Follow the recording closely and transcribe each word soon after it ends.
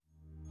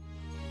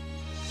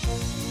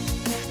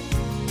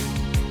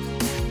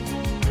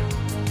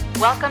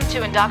Welcome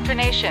to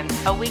Indoctrination,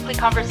 a weekly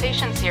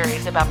conversation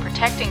series about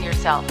protecting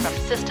yourself from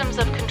systems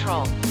of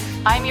control.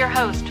 I'm your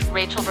host,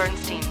 Rachel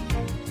Bernstein.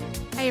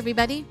 Hi,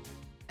 everybody.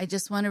 I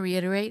just want to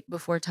reiterate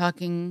before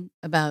talking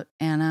about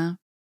Anna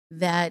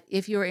that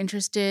if you're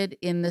interested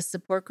in the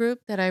support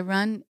group that I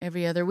run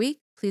every other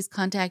week, please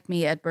contact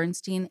me at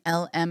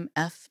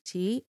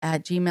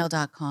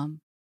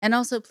bernsteinlmft@gmail.com. And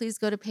also, please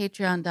go to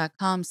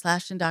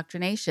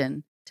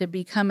patreon.com/indoctrination to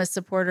become a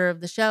supporter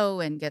of the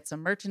show and get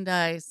some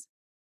merchandise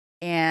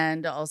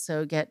and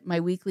also get my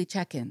weekly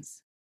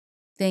check-ins.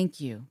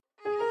 Thank you.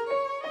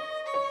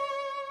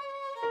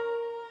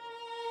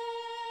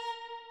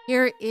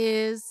 Here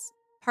is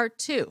part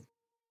 2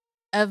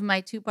 of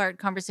my 2-part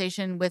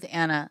conversation with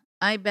Anna.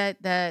 I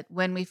bet that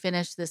when we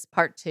finish this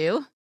part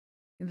 2,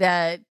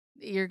 that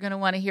you're going to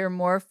want to hear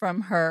more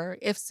from her.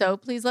 If so,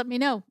 please let me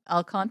know.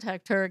 I'll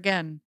contact her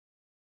again.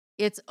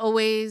 It's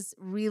always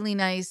really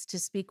nice to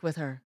speak with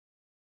her.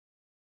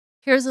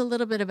 Here's a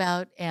little bit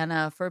about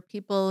Anna for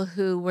people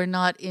who were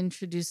not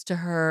introduced to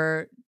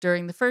her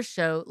during the first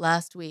show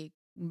last week.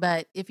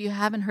 But if you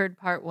haven't heard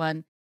part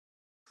 1,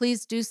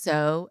 please do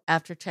so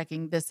after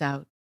checking this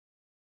out.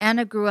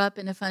 Anna grew up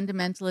in a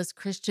fundamentalist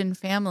Christian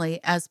family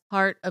as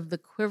part of the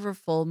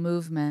Quiverful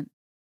movement.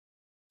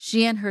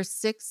 She and her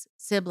 6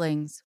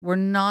 siblings were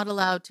not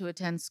allowed to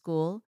attend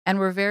school and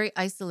were very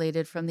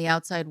isolated from the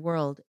outside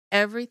world.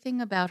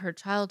 Everything about her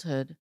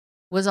childhood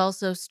was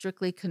also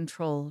strictly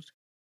controlled,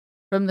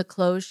 from the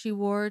clothes she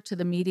wore to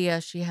the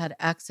media she had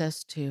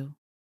access to.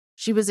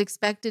 She was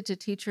expected to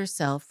teach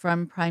herself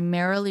from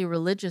primarily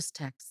religious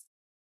texts,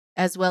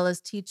 as well as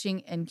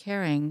teaching and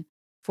caring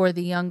for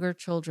the younger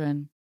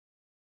children.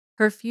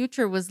 Her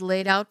future was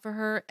laid out for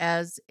her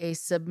as a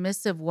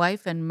submissive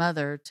wife and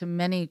mother to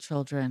many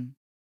children.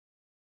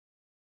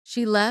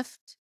 She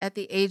left at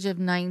the age of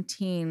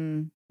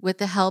 19 with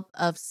the help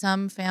of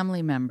some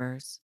family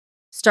members,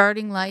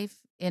 starting life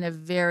in a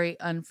very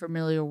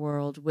unfamiliar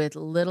world with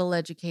little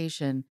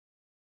education.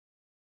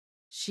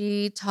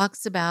 She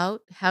talks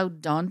about how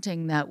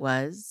daunting that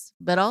was,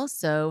 but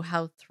also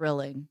how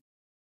thrilling.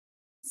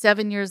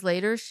 7 years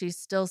later, she's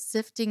still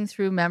sifting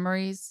through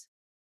memories.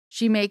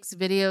 She makes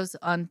videos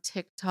on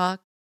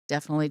TikTok.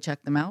 Definitely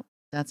check them out.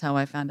 That's how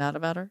I found out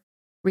about her.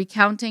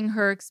 Recounting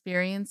her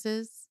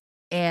experiences,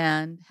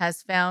 and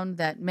has found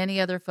that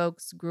many other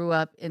folks grew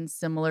up in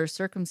similar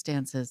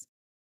circumstances.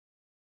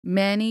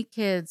 Many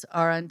kids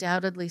are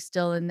undoubtedly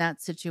still in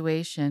that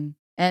situation,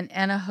 and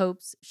Anna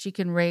hopes she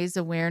can raise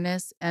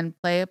awareness and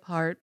play a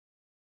part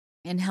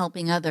in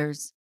helping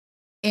others.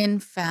 In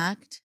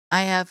fact,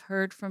 I have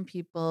heard from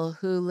people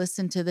who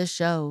listen to the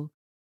show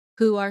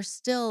who are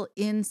still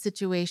in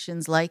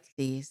situations like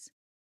these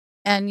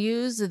and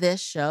use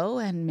this show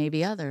and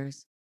maybe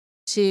others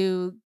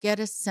to get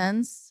a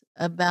sense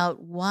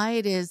about why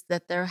it is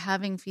that they're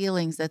having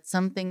feelings that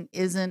something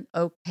isn't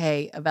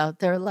okay about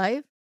their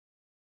life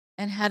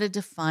and how to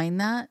define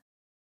that,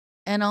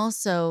 and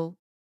also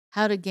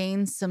how to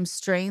gain some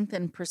strength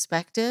and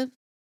perspective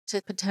to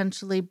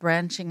potentially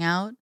branching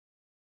out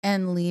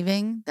and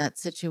leaving that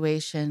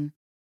situation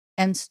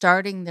and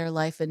starting their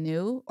life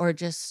anew, or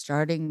just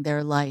starting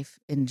their life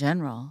in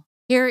general.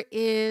 Here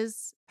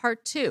is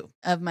part 2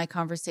 of my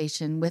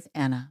conversation with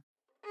Anna.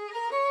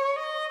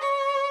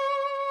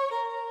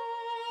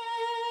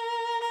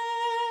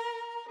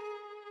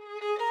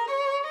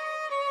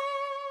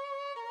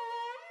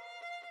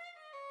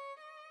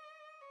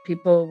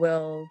 People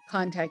will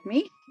contact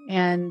me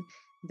and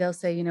they'll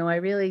say, I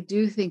really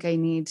do think I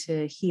need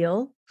to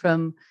heal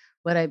from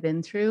what I've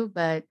been through,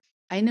 but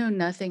I know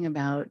nothing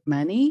about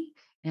money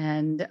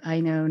and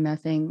I know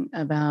nothing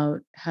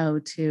about how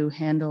to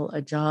handle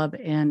a job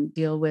and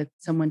deal with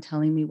someone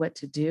telling me what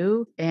to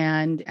do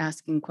and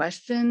asking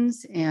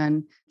questions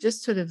and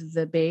just sort of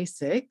the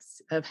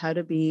basics of how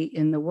to be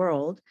in the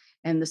world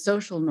and the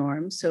social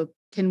norms. So,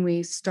 can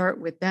we start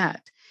with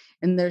that?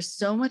 And there's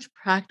so much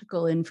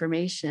practical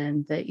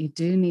information that you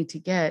do need to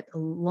get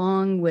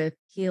along with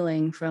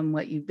healing from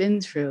what you've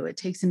been through. It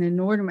takes an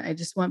inordinate, I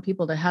just want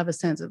people to have a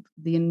sense of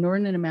the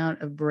inordinate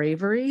amount of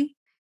bravery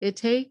it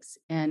takes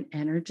and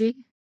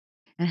energy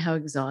and how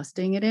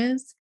exhausting it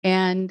is.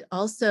 And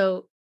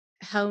also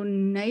how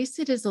nice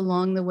it is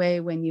along the way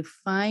when you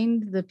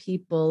find the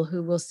people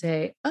who will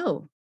say,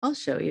 "Oh, I'll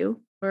show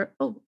you," or,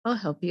 "Oh, I'll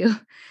help you."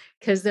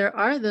 Because there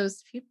are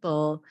those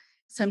people.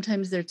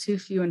 Sometimes they're too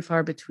few and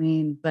far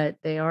between,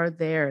 but they are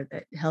there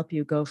that help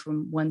you go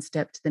from one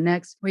step to the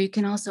next, where you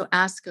can also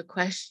ask a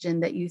question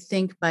that you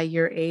think by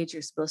your age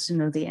you're supposed to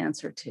know the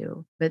answer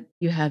to, but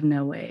you have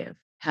no way of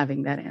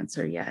having that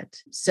answer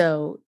yet.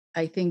 So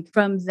I think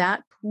from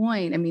that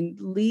point, I mean,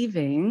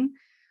 leaving,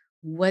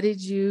 what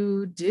did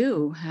you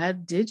do? How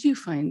did you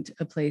find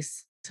a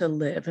place to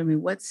live? I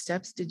mean, what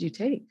steps did you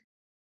take?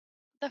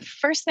 The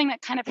first thing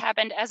that kind of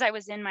happened as I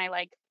was in my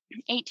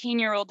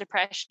 18-year-old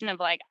depression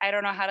of I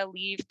don't know how to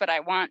leave, but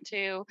I want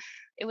to.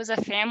 It was a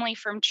family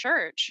from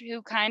church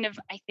who kind of,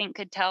 I think,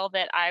 could tell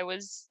that I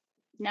was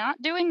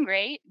not doing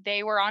great.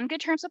 They were on good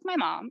terms with my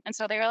mom. And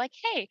so they were like,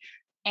 hey,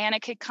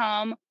 Anna could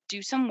come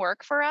do some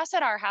work for us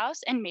at our house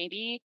and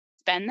maybe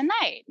spend the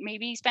night,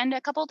 maybe spend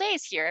a couple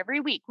days here every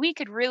week. We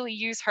could really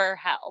use her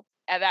help.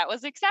 And that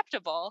was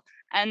acceptable.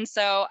 And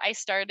so I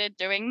started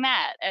doing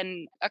that.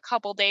 And a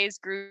couple days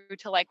grew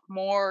to like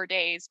more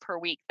days per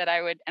week that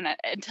I would,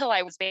 until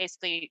I was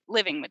basically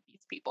living with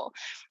these people.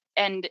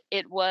 And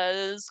it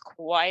was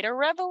quite a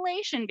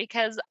revelation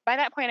because by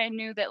that point I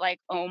knew that, like,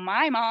 oh,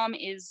 my mom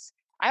is,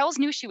 I always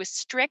knew she was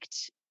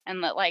strict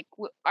and that, like,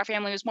 our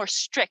family was more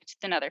strict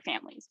than other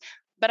families.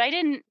 But I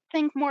didn't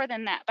think more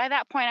than that. By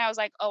that point, I was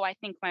like, oh, I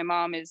think my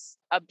mom is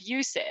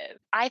abusive.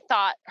 I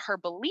thought her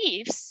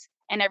beliefs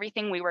and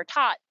everything we were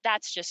taught,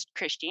 that's just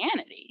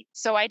Christianity.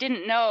 So I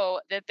didn't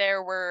know that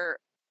there were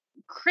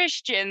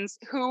Christians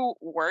who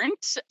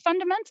weren't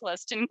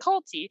fundamentalist and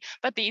culty,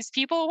 but these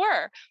people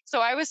were. So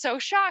I was so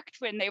shocked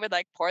when they would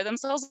like pour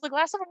themselves a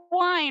glass of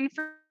wine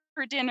for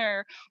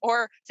dinner,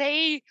 or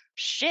say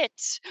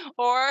shit,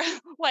 or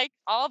like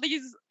all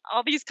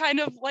these kind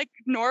of like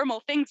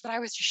normal things that I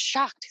was just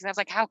shocked because I was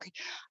like,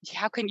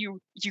 how can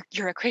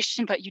you're a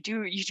Christian but you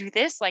do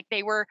this? Like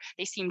they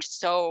seemed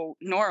so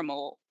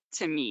normal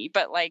to me,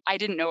 but like I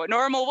didn't know what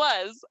normal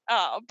was.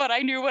 But I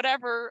knew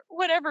whatever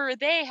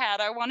they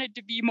had, I wanted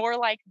to be more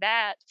like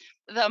that.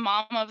 The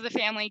mom of the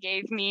family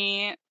gave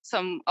me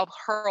some of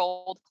her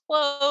old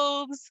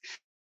clothes,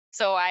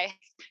 so I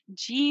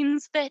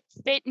jeans that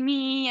fit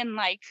me, and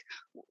like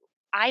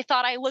I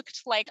thought I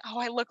looked like, oh,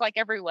 I look like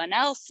everyone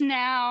else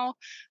now.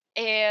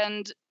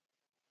 And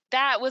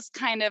that was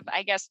kind of,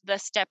 I guess, the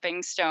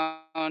stepping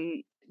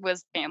stone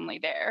was family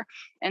there.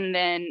 And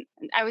then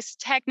I was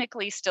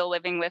technically still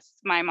living with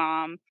my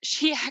mom.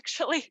 She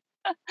actually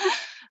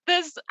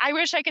this I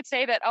wish I could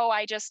say that, oh,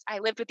 I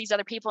lived with these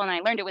other people and I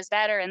learned it was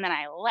better and then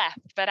I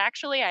left. But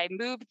actually I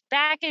moved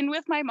back in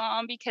with my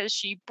mom because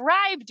she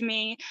bribed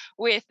me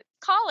with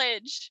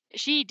college.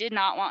 She did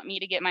not want me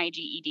to get my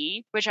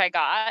GED, which I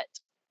got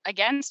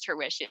against her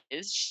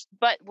wishes.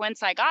 But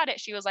once I got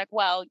it, she was like,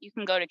 well, you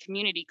can go to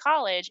community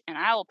college and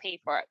I will pay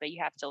for it, but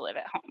you have to live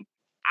at home.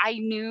 I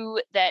knew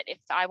that if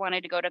I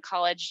wanted to go to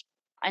college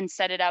and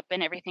set it up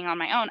and everything on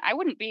my own, I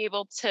wouldn't be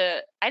able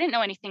to, I didn't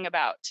know anything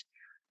about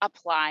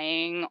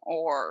applying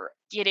or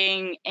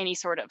getting any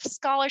sort of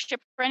scholarship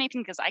or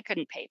anything because I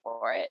couldn't pay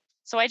for it.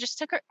 So I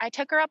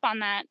took her up on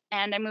that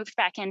and I moved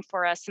back in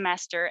for a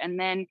semester, and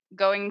then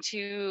going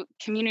to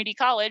community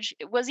college,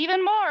 it was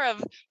even more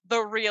of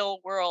the real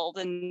world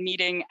and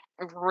meeting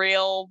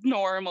real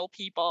normal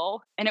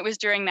people. And it was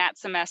during that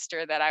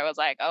semester that I was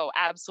like, oh,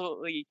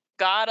 absolutely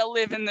gotta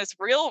live in this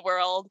real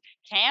world,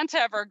 can't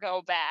ever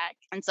go back.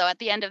 And so at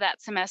the end of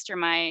that semester,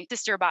 my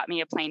sister bought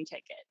me a plane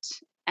ticket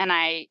and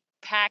I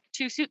packed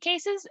 2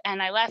 suitcases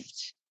and I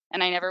left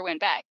and I never went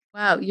back.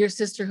 Wow, your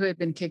sister who had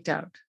been kicked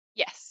out.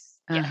 Yes.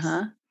 Yes.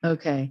 Uh-huh.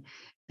 Okay.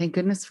 Thank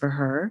goodness for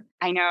her.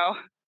 I know.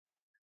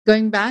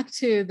 Going back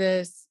to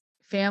this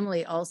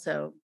family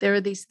also, there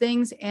are these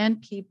things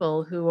and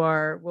people who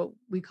are what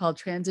we call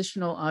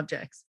transitional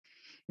objects.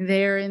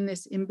 They're in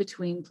this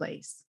in-between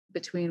place,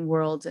 between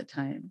worlds at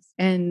times,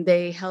 and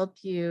they help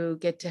you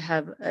get to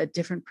have a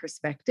different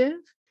perspective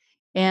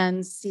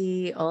and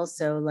see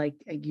also, like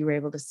you were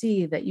able to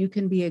see, that you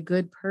can be a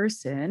good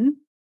person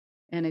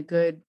and a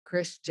good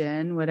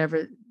Christian,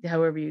 whatever,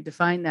 however you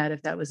define that,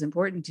 if that was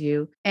important to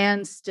you,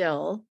 and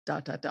still ...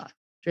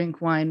 drink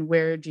wine,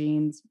 wear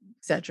jeans,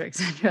 et cetera, et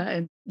cetera.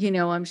 And,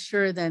 I'm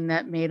sure then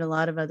that made a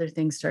lot of other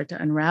things start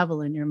to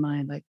unravel in your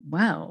mind. Like,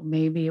 wow,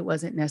 maybe it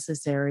wasn't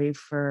necessary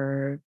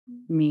for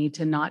me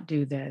to not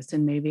do this.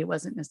 And maybe it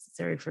wasn't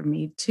necessary for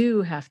me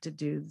to have to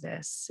do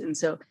this. And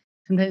so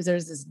sometimes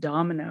there's this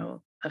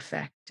domino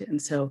effect.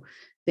 And so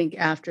I think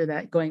after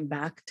that, going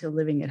back to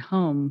living at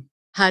home,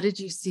 how did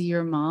you see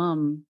your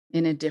mom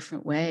in a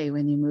different way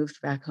when you moved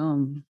back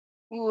home?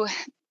 Ooh,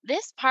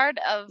 this part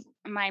of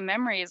my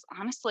memory is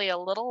honestly a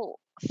little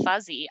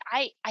fuzzy.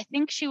 I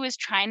think she was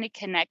trying to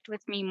connect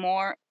with me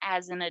more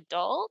as an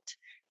adult,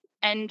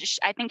 and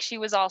I think she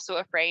was also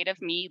afraid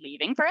of me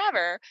leaving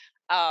forever.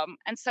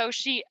 And so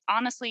she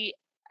honestly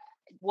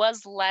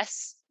was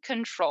less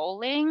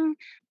controlling,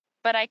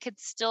 but I could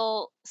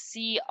still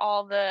see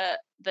all the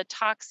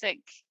toxic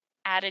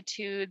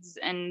attitudes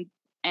and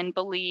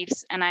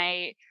beliefs. And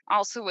I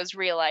also was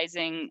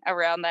realizing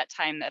around that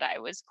time that I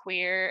was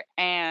queer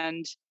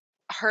and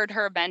heard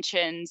her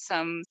mention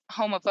some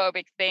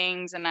homophobic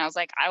things, and I was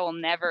like, I will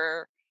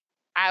never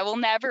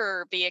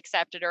be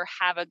accepted or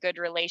have a good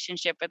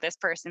relationship with this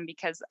person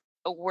because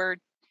we're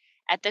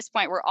at this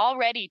point we're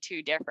already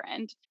too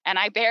different, and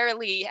I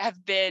barely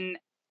have been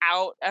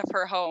out of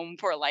her home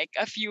for like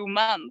a few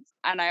months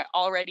and I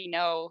already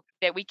know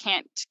that we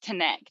can't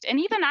connect. And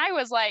even I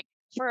was like,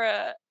 for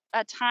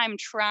a time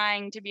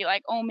trying to be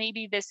like, oh,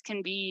 maybe this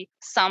can be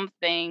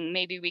something,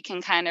 maybe we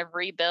can kind of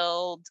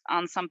rebuild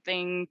on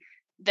something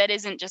that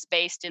isn't just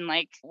based in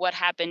like what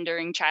happened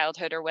during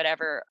childhood or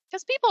whatever,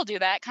 because people do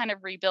that, kind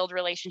of rebuild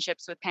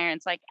relationships with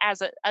parents like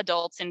as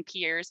adults and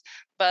peers.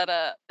 But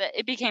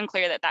it became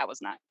clear that that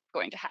was not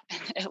going to happen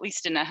at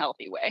least in a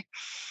healthy way.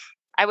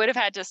 I would have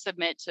had to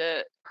submit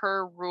to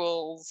her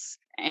rules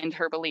and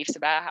her beliefs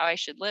about how I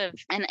should live.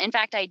 And in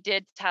fact, I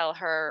did tell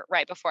her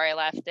right before I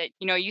left that,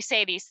 you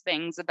say these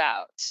things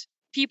about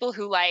people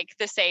who like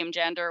the same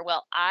gender.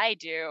 Well, I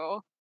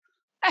do.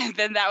 And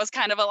then that was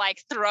kind of a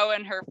like throw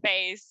in her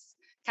face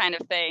kind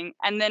of thing.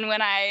 And then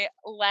when I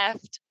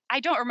left, I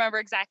don't remember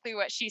exactly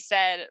what she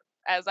said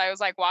as I was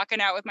like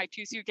walking out with my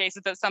 2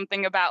 suitcases, but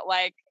something about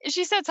like,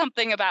 she said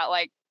something about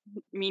like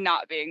me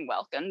not being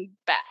welcomed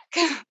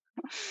back.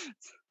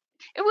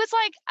 It was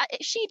like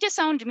she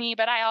disowned me,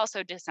 but I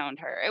also disowned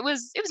her. It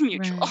was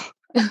mutual. Right.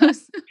 It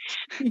was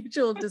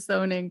mutual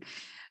disowning.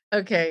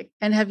 Okay.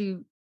 And have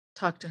you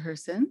talked to her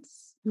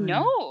since?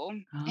 No, Or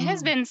it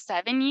has oh, been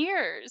 7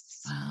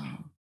 years. wow.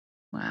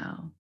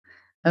 Wow.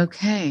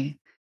 Okay.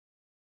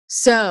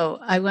 So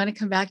I want to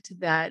come back to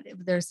that.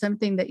 There's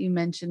something that you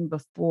mentioned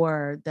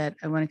before that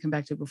I want to come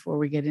back to before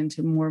we get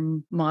into more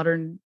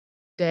modern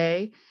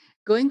day.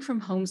 Going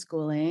from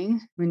homeschooling,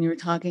 when you were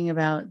talking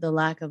about the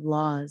lack of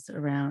laws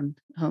around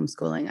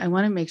homeschooling, I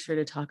want to make sure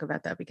to talk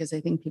about that because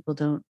I think people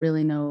don't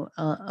really know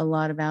a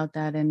lot about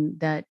that. And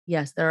that,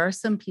 yes, there are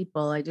some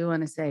people, I do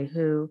want to say,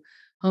 who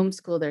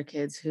homeschool their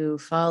kids, who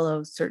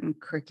follow certain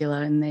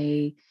curricula, and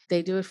they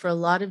do it for a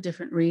lot of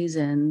different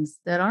reasons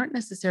that aren't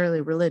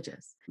necessarily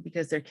religious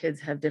because their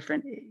kids have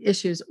different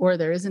issues or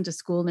there isn't a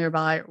school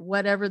nearby or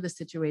whatever the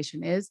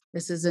situation is.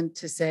 This isn't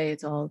to say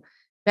it's all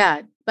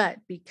bad, but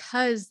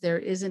because there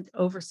isn't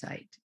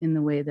oversight in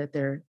the way that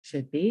there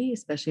should be,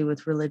 especially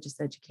with religious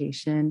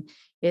education,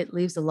 it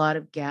leaves a lot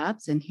of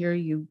gaps. And here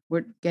you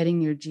were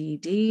getting your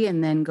GED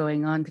and then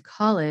going on to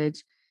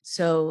college.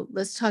 So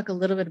let's talk a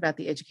little bit about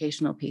the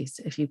educational piece,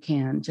 if you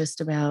can,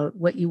 just about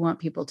what you want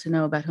people to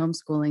know about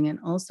homeschooling and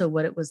also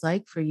what it was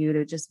like for you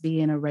to just be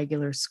in a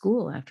regular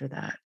school after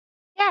that.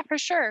 Yeah, for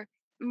sure.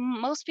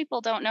 Most people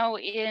don't know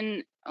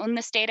in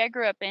the state I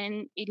grew up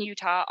in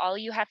Utah, all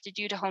you have to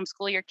do to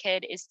homeschool your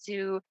kid is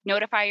to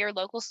notify your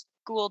local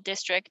school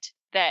district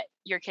that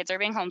your kids are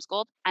being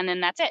homeschooled, and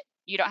then that's it.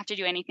 You don't have to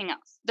do anything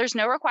else. There's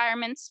no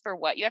requirements for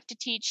what you have to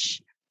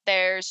teach.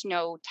 There's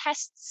no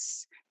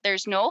tests.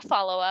 There's no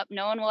follow up.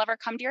 No one will ever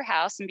come to your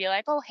house and be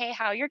like, "Oh, hey,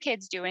 how your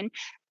kids doing?"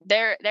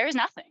 There's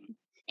nothing.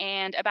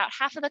 And about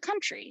half of the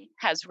country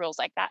has rules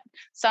like that.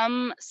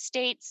 Some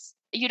states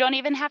you don't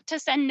even have to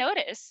send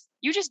notice.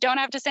 You just don't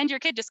have to send your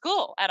kid to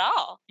school at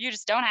all. You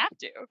just don't have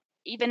to.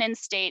 Even in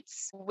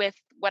states with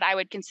what I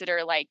would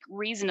consider like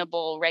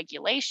reasonable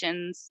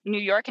regulations, New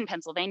York and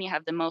Pennsylvania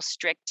have the most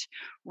strict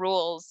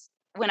rules.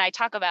 When I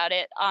talk about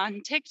it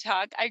on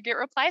TikTok, I get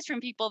replies from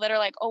people that are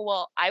like, "Oh,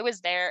 well, I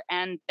was there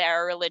and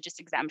there are religious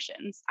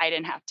exemptions. I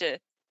didn't have to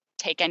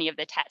take any of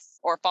the tests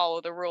or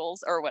follow the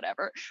rules or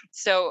whatever."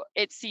 So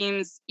it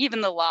seems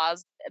even the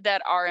laws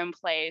that are in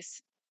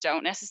place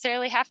don't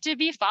necessarily have to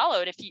be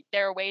followed.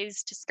 There are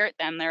ways to skirt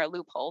them, there are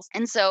loopholes.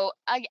 And so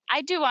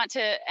I do want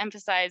to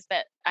emphasize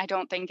that I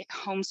don't think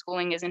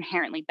homeschooling is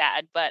inherently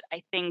bad, but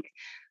I think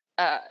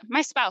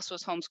my spouse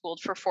was homeschooled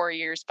for 4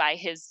 years by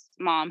his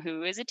mom,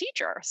 who is a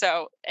teacher.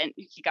 So, and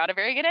he got a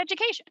very good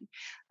education.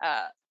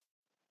 Uh,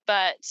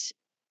 but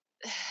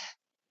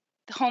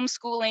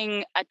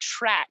homeschooling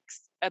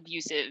attracts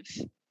abusive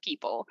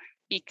people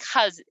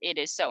because it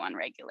is so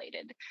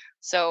unregulated.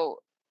 So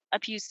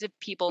abusive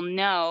people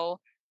know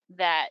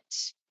that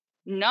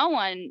no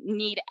one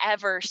need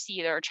ever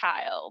see their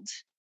child.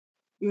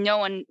 No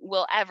one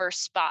will ever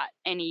spot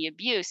any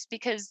abuse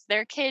because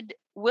their kid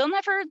will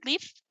never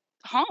leave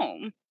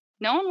home.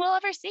 No one will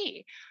ever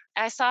see.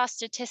 I saw a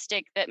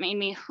statistic that made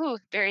me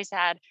very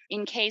sad.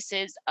 In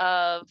cases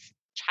of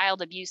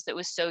child abuse that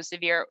was so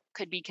severe it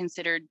could be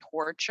considered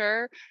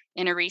torture,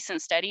 in a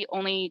recent study,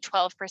 only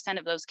 12%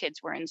 of those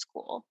kids were in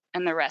school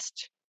and the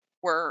rest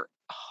were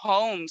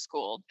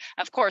homeschooled.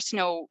 Of course,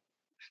 no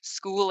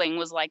schooling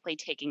was likely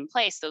taking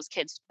place. Those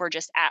kids were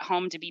just at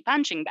home to be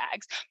punching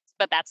bags,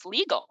 but that's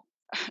legal.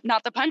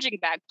 Not the punching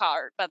bag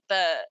part, but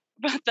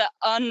the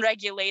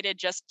unregulated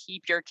just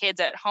keep your kids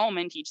at home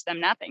and teach them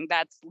nothing.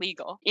 That's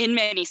legal in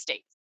many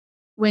states.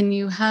 When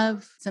you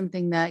have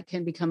something that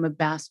can become a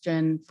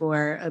bastion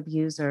for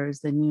abusers,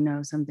 then you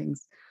know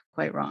something's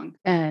quite wrong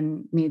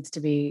and needs to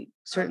be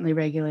certainly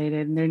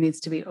regulated and there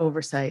needs to be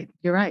oversight.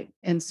 You're right.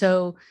 And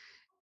so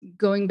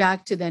going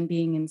back to then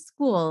being in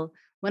school,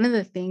 one of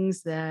the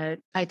things that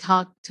I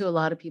talk to a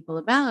lot of people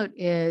about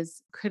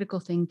is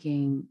critical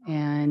thinking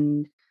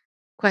and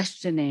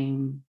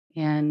questioning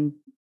and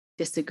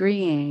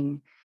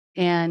disagreeing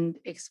and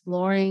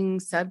exploring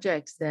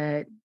subjects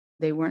that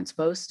they weren't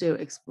supposed to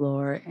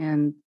explore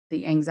and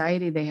the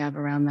anxiety they have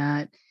around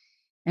that.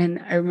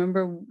 And I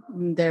remember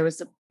there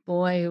was a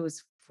boy who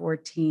was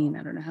 14.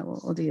 I don't know how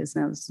old he is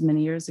now. This is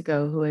many years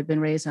ago, who had been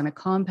raised on a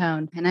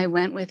compound. And I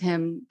went with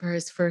him for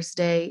his first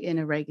day in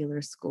a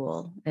regular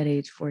school at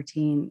age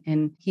 14.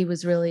 And he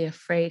was really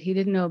afraid. He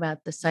didn't know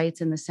about the sights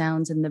and the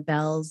sounds and the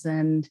bells.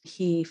 And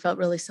he felt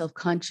really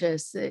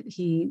self-conscious that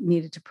he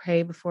needed to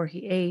pray before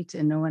he ate,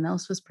 and no one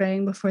else was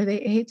praying before they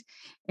ate.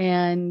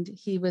 And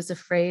he was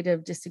afraid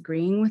of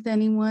disagreeing with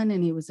anyone,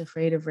 and he was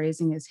afraid of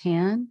raising his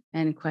hand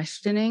and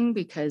questioning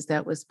because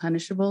that was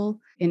punishable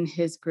in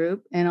his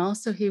group. And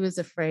also, he was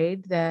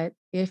afraid that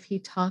if he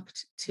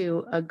talked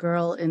to a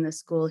girl in the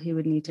school, he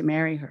would need to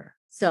marry her.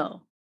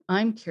 So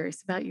I'm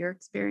curious about your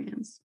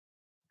experience.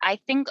 I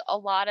think a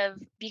lot of,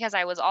 because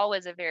I was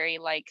always a very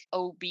like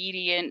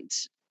obedient,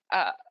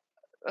 uh,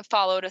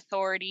 followed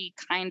authority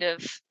kind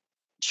of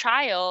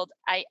child,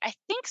 I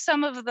think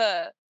some of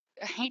the,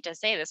 I hate to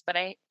say this, but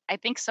I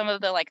think some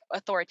of the like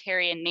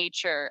authoritarian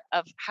nature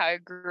of how I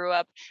grew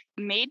up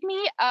made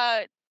me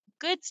a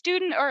good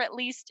student, or at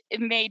least it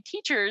made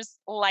teachers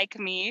like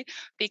me,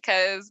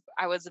 because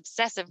I was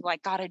obsessive,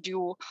 like gotta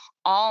do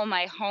all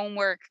my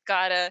homework,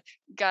 gotta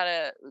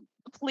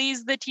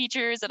please the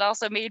teachers. It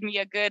also made me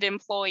a good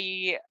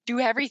employee, do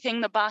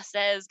everything the boss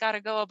says,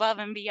 gotta go above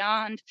and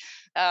beyond.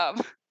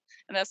 Um,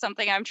 and that's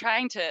something I'm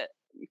trying to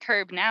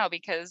curb now,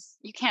 because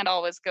you can't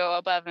always go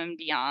above and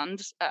beyond.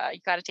 You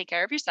got to take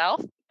care of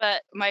yourself.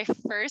 But my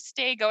first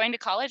day going to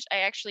college,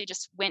 I actually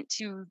just went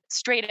to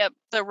straight up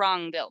the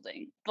wrong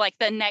building, like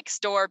the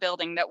next door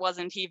building that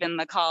wasn't even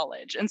the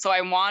college. And so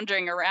I'm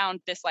wandering around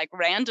this like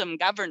random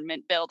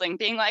government building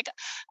being like,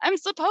 I'm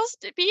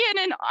supposed to be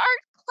in an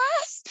art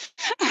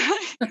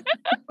class.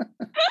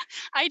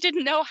 I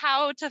didn't know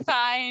how to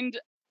find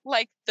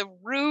like the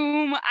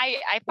room.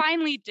 I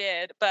finally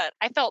did, but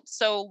I felt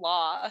so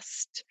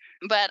lost.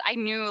 But I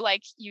knew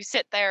like you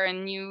sit there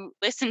and you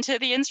listen to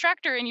the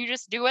instructor and you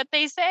just do what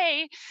they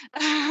say.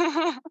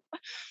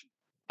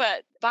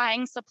 But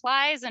buying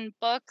supplies and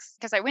books,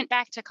 because I went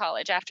back to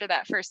college after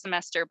that first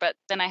semester, but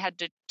then I had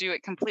to do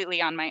it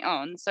completely on my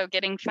own. So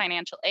getting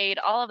financial aid,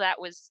 all of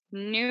that was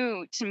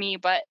new to me,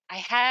 but I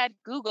had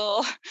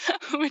Google,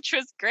 which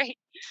was great.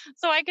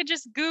 So I could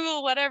just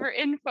Google whatever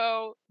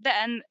info,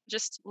 then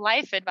just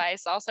life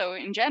advice also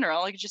in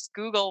general. You could just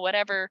Google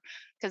whatever,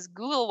 because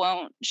Google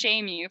won't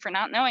shame you for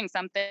not knowing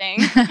something.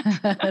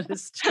 That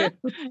is true.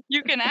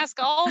 You can ask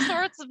all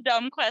sorts of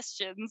dumb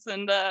questions,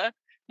 and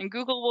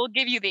Google will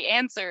give you the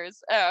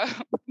answers.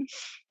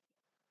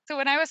 So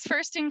when I was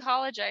first in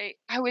college,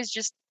 I was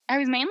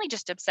mainly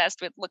just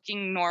obsessed with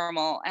looking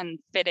normal and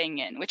fitting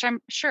in, which I'm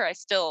sure I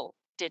still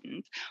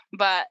didn't.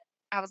 But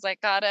I was like,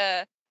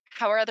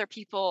 how are other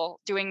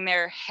people doing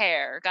their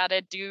hair?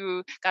 Gotta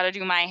do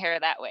my hair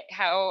that way.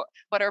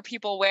 What are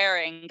people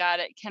wearing?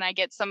 Can I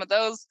get some of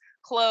those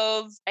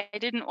clothes? I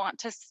didn't want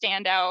to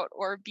stand out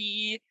or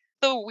be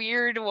the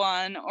weird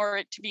one, or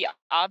it to be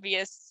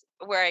obvious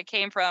where I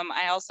came from.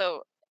 I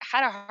also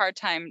had a hard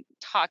time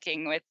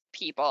talking with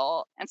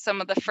people. And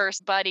some of the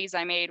first buddies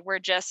I made were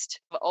just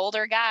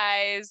older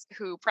guys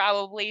who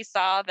probably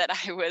saw that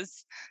I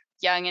was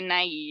young and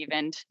naive.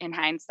 And in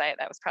hindsight,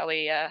 that was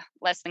probably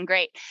less than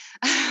great.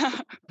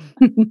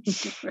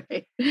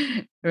 Right.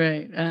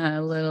 Right.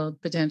 A little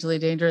potentially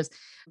dangerous.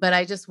 But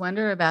I just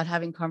wonder about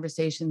having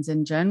conversations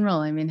in general.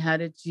 I mean, how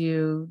did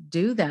you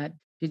do that?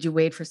 Did you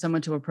wait for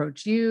someone to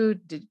approach you?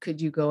 Could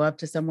you go up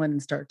to someone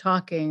and start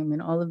talking? I mean,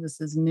 all of this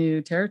is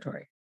new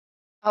territory.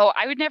 Oh,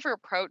 I would never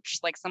approach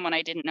like someone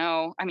I didn't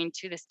know. I mean,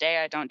 to this day,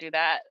 I don't do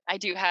that. I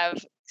do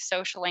have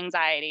social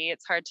anxiety.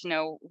 It's hard to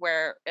know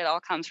where it all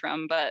comes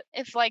from. But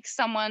if like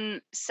someone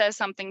says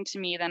something to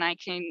me, then I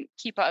can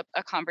keep up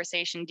a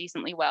conversation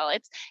decently well.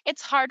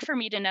 It's hard for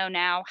me to know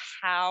now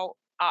how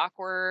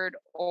awkward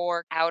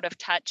or out of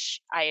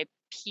touch I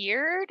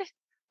appeared.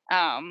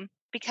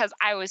 Because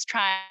I was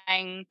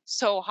trying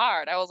so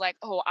hard. I was like,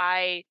 oh,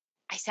 I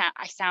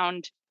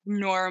sound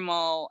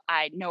normal.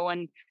 I no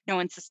one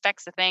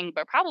suspects a thing,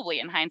 but probably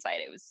in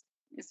hindsight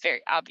it's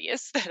very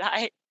obvious that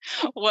I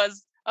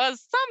was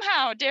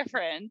somehow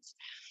different.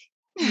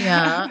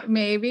 Yeah,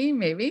 maybe.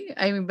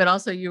 I mean, but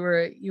also you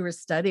were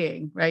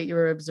studying, right? You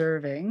were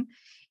observing.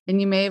 And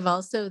you may have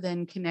also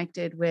then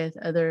connected with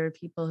other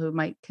people who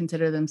might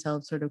consider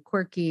themselves sort of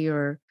quirky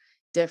or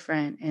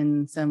different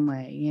in some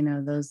way.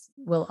 Those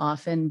will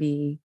often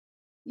be,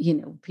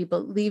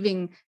 people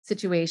leaving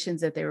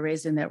situations that they were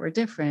raised in that were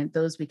different.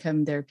 Those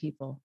become their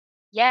people.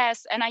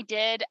 Yes, and I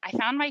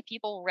found my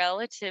people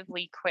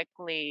relatively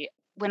quickly.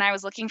 When I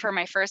was looking for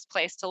my first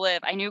place to live,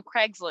 I knew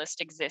Craigslist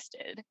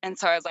existed. And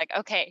so I was like,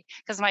 okay,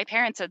 because my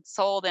parents had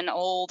sold an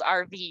old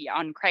RV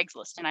on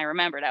Craigslist. And I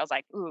remembered, I was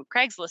like, ooh,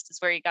 Craigslist is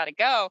where you got to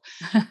go.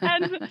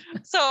 And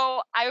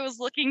so I was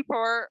looking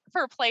for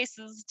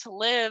places to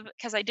live,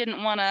 because I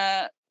didn't want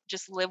to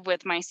just live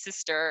with my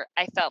sister.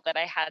 I felt that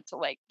I had to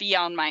like be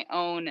on my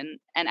own and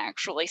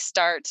actually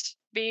start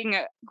being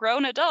a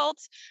grown adult.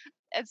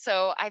 And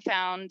so I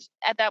found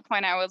at that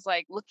point, I was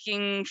like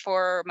looking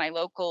for my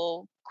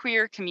local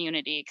queer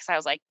community, because I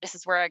was like, this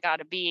is where I got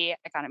to be.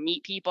 I got to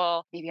meet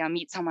people. Maybe I'll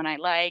meet someone I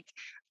like.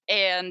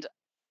 And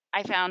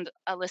I found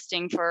a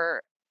listing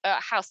for a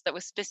house that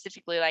was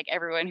specifically like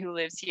everyone who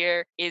lives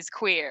here is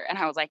queer, and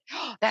I was like,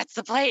 oh, that's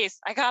the place.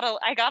 I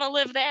gotta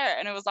live there.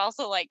 And it was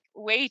also like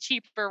way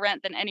cheaper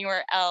rent than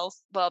anywhere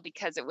else. Well,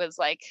 because it was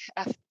like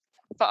a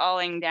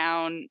falling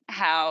down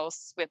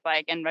house with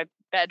like, and my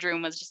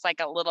bedroom was just like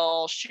a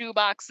little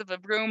shoebox of a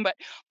room, but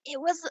it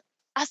was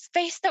a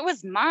space that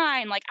was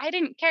mine. Like I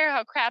didn't care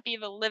how crappy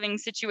of a living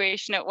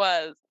situation it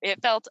was.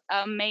 It felt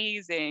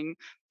amazing.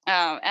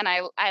 And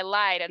I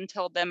lied and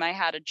told them I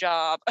had a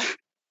job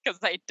because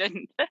I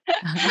didn't.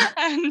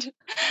 and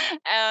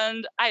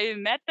and I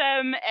met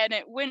them and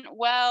it went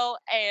well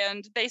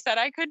and they said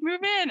I could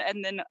move in.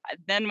 And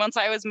then once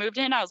I was moved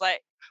in, I was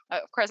like,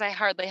 of course I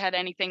hardly had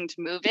anything to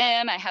move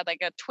in. I had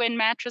like a twin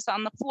mattress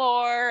on the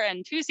floor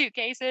and two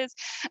suitcases.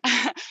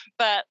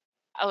 But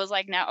I was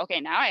like, now okay,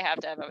 now I have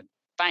to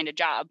find a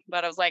job.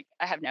 But I was like,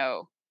 I have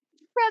no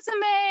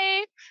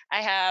resume.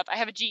 I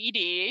have a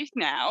GED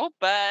now,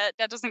 but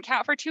that doesn't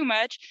count for too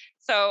much.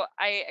 So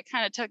I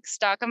kind of took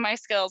stock of my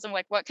skills and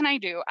like, what can I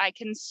do? I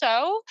can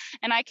sew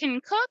and I can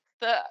cook.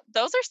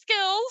 Those are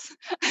skills.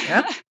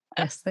 Yep.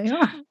 Yes, they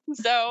are.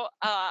 So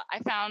I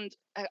found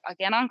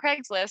again on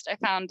Craigslist, I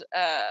found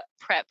a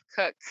prep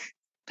cook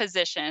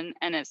position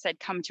and it said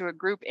come to a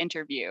group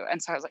interview.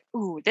 And so I was like,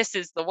 ooh, this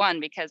is the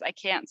one because I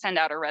can't send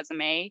out a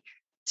resume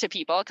to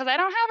people because I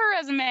don't have a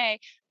resume,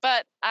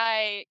 but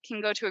I can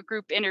go to a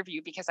group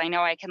interview because I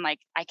know I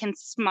can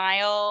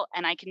smile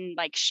and I can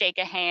like shake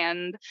a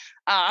hand.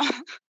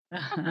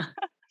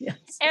 Yes.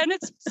 And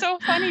it's so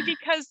funny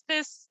because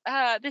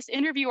this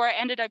interview where I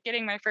ended up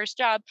getting my first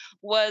job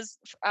was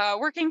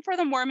working for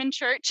the Mormon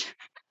church.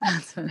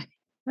 That's funny.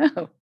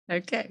 Oh,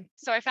 okay.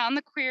 So I found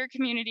the queer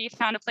community,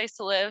 found a place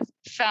to live,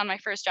 found my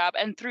first job.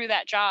 And through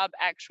that job,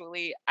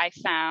 actually, I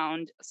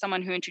found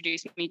someone who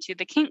introduced me to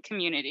the kink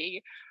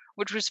community,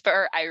 which was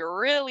where I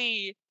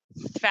really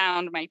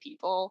found my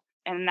people.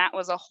 And that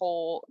was a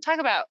whole talk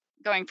about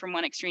going from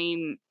one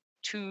extreme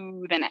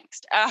to the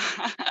next.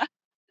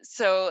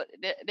 So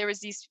there was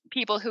these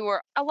people who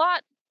were a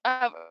lot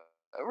of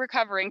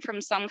recovering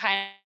from some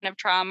kind of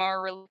trauma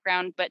or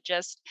ground, but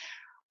just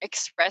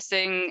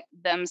expressing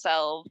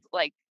themselves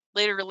like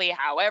literally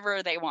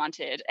however they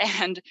wanted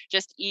and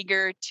just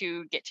eager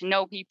to get to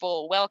know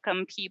people,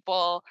 welcome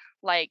people.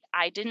 Like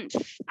I didn't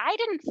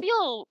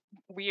feel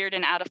weird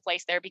and out of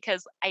place there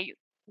because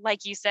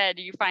like you said,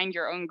 you find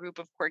your own group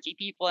of quirky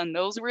people and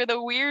those were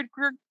the weird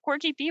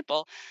quirky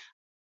people.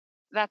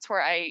 That's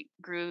where I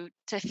grew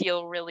to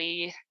feel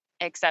really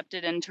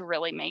accepted and to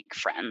really make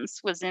friends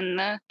was in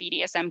the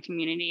BDSM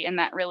community. And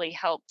that really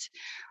helped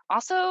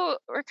also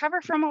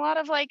recover from a lot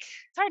of like,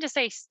 it's hard to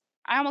say,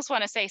 I almost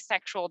want to say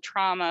sexual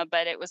trauma,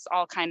 but it was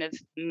all kind of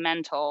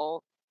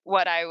mental,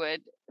 what I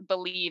would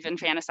believe and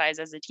fantasize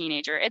as a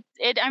teenager.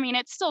 I mean,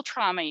 it's still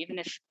trauma, even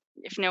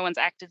if no one's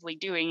actively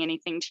doing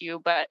anything to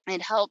you, but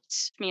it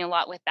helped me a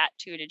lot with that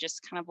too, to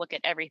just kind of look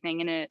at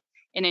everything in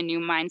a new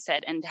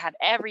mindset and to have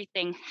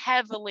everything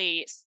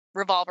heavily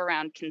revolve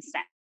around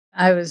consent.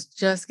 I was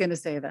just going to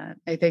say that.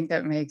 I think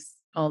that makes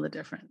all the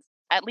difference.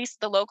 At least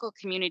the local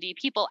community,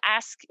 people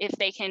ask if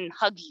they can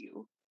hug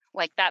you.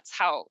 Like that's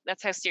how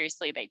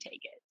seriously they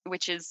take it,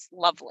 which is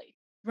lovely.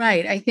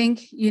 Right. I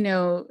think,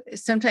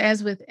 sometimes,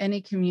 as with any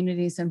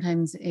community,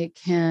 sometimes it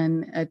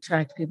can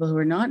attract people who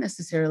are not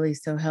necessarily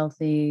so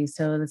healthy.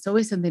 So that's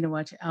always something to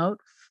watch out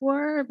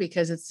for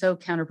because it's so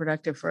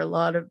counterproductive for a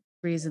lot of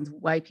reasons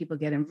why people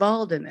get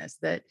involved in this,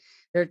 that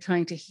they're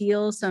trying to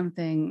heal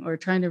something or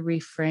trying to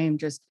reframe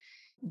just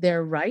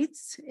their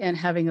rights and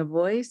having a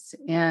voice.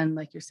 And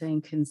like you're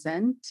saying,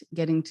 consent,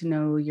 getting to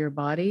know your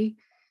body,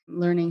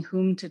 learning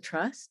whom to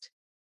trust,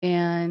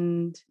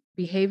 and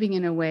behaving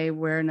in a way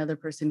where another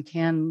person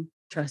can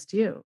trust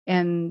you.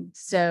 And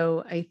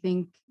so I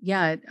think,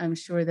 yeah, I'm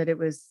sure that it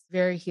was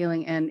very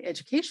healing and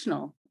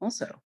educational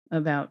also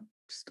about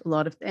just a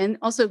lot of, and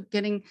also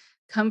getting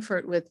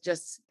comfort with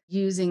just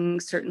using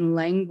certain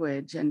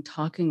language and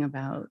talking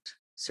about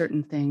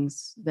certain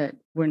things that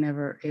were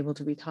never able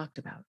to be talked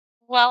about.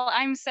 Well,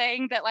 I'm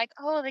saying that like,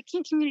 oh, the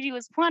kink community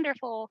was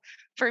wonderful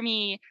for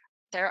me.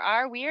 There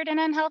are weird and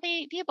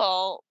unhealthy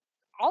people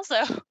also.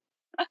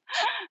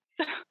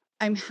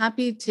 I'm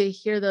happy to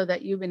hear, though,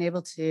 that you've been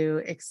able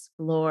to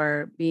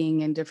explore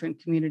being in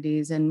different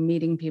communities and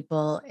meeting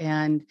people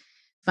and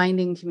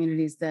finding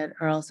communities that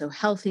are also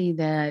healthy,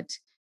 that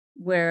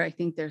where I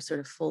think there's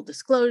sort of full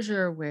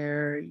disclosure,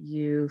 where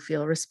you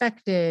feel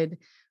respected,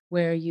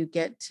 where you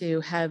get to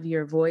have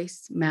your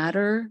voice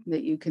matter,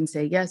 that you can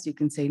say yes, you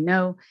can say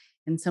no,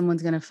 and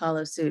someone's going to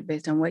follow suit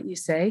based on what you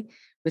say,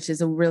 which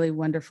is a really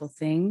wonderful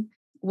thing.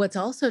 What's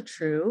also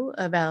true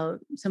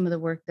about some of the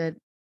work that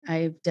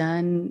I've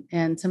done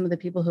and some of the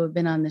people who have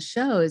been on the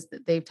show is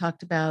that they've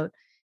talked about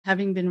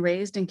having been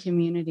raised in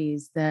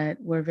communities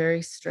that were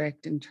very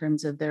strict in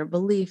terms of their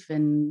belief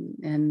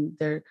and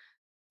their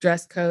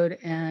dress code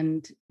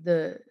and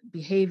the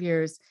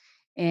behaviors,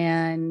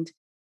 and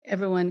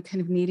everyone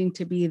kind of needing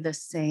to be the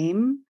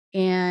same,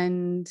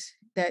 and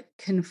that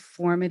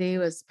conformity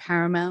was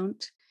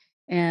paramount.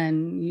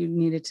 and you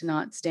needed to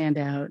not stand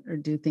out or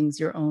do things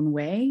your own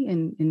way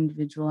in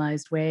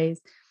individualized ways.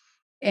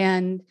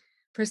 And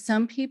for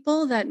some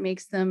people, that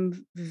makes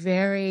them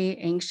very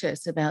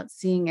anxious about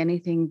seeing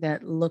anything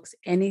that looks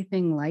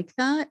anything like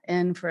that.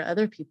 And for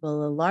other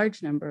people, a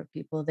large number of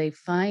people, they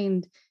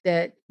find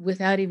that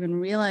without even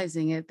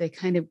realizing it, they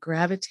kind of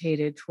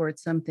gravitated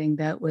towards something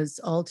that was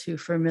all too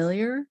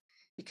familiar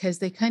because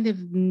they kind of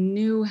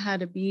knew how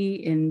to be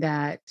in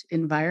that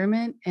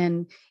environment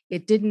and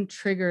it didn't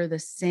trigger the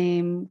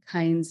same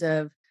kinds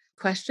of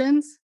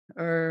questions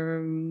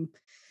or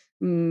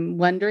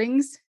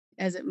wonderings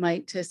as it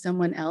might to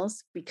someone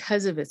else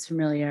because of its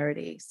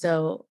familiarity.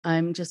 So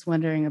I'm just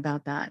wondering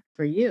about that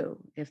for you,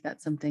 if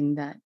that's something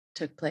that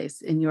took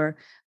place in your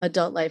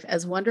adult life.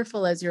 As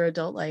wonderful as your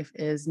adult life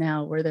is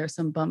now, were there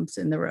some bumps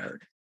in the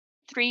road?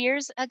 3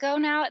 years ago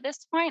now at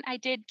this point, I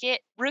did get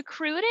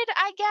recruited,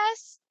 I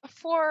guess,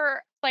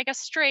 for like a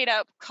straight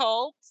up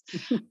cult.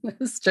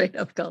 Straight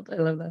up cult. I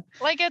love that.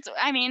 Like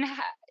I mean,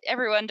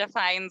 everyone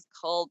defines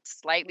cult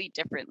slightly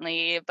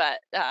differently,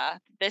 but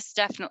this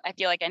definitely, I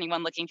feel like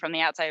anyone looking from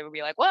the outside would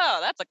be like, whoa,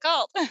 that's a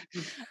cult.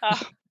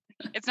 uh,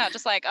 it's not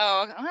just like,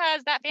 oh,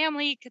 is that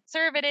family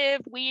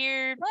conservative,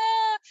 weird?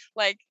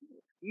 Like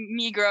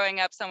me growing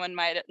up, someone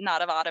might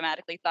not have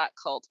automatically thought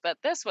cult, but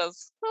this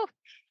was,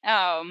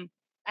 whew.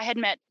 I had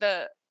met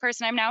the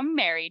person I'm now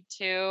married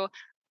to,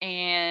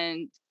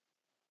 and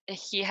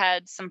he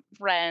had some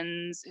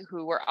friends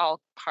who were all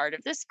part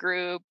of this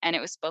group, and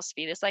it was supposed to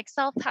be this like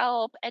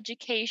self-help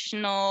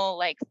educational,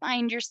 like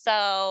find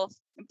yourself,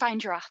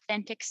 find your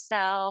authentic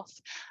self,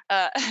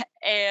 uh,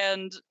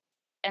 and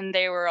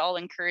they were all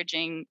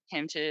encouraging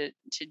him to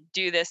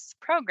do this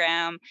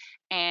program.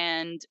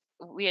 And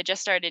we had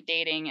just started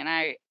dating, and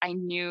I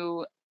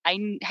knew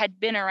had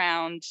been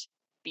around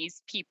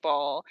these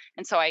people,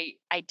 and so I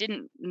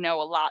didn't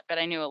know a lot, but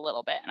I knew a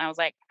little bit, and I was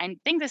like, I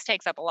think this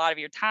takes up a lot of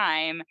your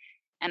time,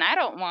 and I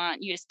don't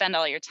want you to spend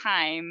all your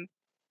time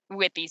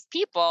with these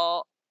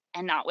people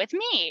and not with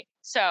me.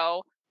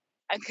 So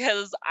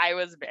because I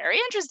was very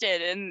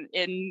interested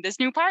in this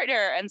new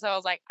partner, and so I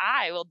was like,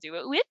 I will do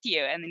it with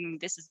you, and then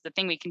this is the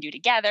thing we can do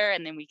together,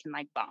 and then we can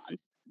like bond.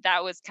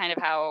 That was kind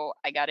of how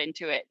I got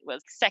into it,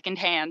 was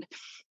secondhand,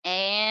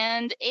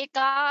 and it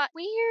got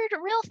weird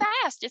real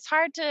fast. It's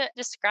hard to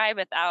describe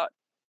without.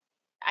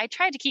 I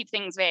tried to keep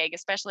things vague,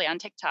 especially on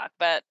TikTok,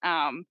 but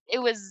it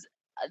was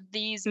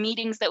these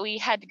meetings that we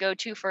had to go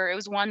to for, it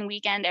was one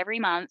weekend every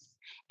month,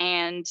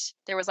 and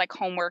there was like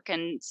homework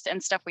and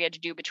stuff we had to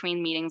do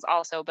between meetings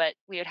also, but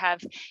we would have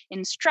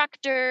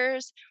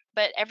instructors,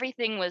 but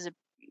everything was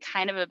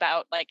kind of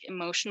about like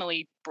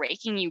emotionally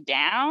breaking you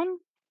down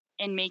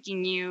and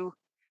making you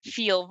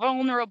feel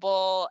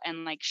vulnerable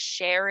and like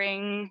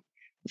sharing,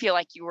 feel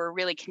like you were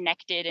really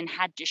connected and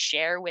had to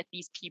share with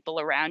these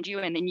people around you,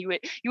 and then you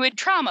would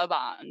trauma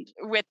bond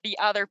with the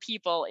other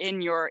people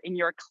in your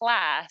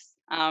class.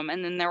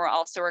 And then there were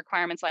also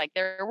requirements, like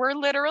there were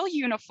literal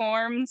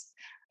uniforms,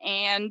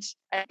 and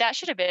that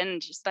should have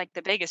been just like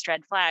the biggest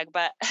red flag,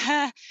 but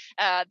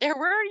there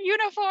were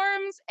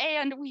uniforms,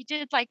 and we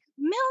did like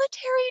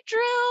military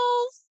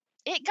drills.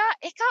 It got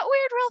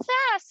weird real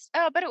fast,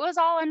 but it was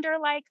all under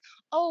like,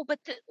 oh, but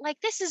like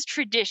this is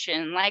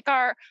tradition, like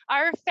our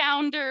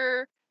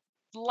founder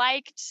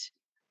liked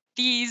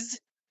these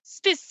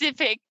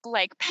specific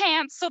like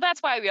pants, so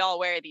that's why we all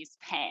wear these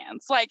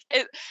pants. Like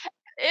it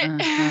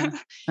Uh-huh.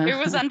 Uh-huh.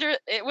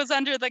 it was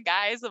under the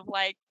guise of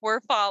like, we're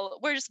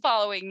just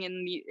following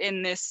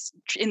in this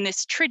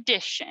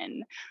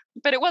tradition,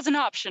 but it wasn't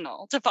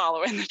optional to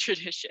follow in the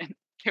tradition.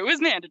 It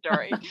was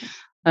mandatory.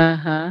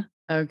 Uh-huh.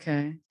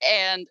 Okay.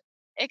 And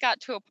it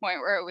got to a point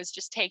where it was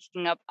just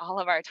taking up all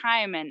of our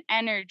time and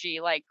energy.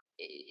 Like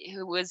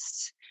it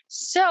was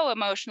so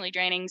emotionally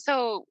draining,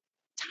 so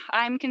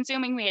time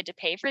consuming. We had to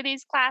pay for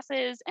these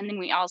classes, and then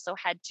we also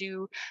had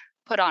to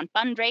put on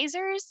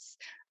fundraisers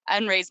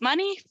and raise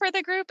money for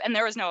the group, and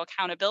there was no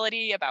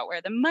accountability about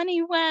where the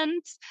money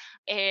went.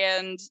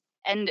 And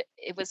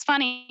it was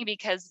funny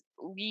because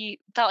we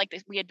felt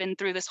like we had been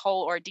through this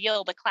whole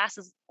ordeal. The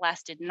classes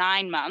lasted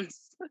 9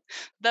 months,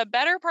 the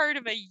better part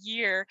of a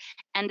year,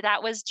 and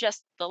that was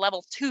just the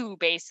level 2.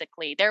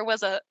 Basically, there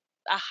was a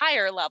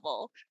higher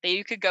level that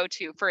you could go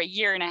to for a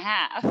year and a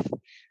half,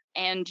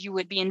 and you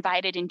would be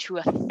invited into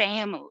a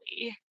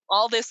family.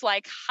 All this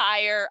like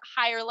higher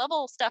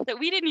level stuff that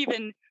we didn't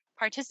even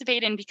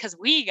participate in because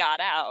we got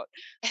out.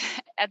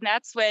 And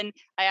that's when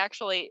I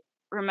actually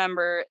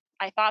remember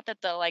I thought that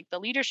the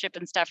leadership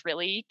and stuff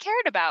really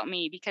cared about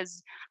me,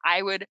 because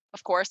I would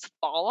of course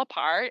fall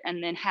apart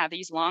and then have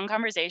these long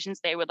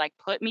conversations. They would like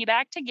put me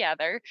back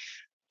together,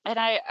 and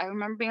I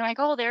remember being like,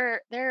 oh,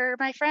 they're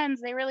my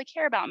friends, they really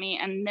care about me.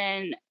 And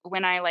then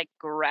when I like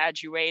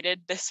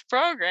graduated this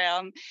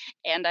program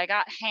and I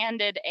got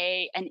handed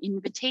an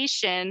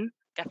invitation,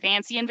 a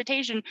fancy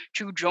invitation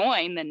to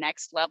join the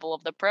next level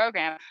of the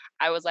program,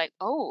 I was like,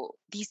 oh,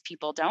 these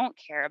people don't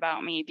care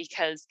about me,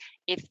 because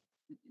if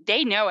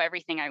they know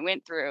everything I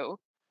went through,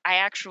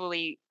 I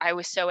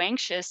was so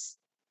anxious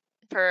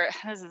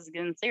this is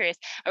getting serious.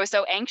 I was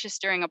so anxious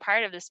during a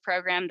part of this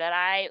program that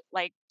I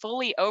like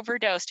fully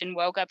overdosed and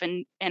woke up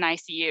in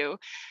ICU.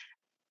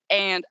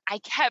 And I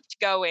kept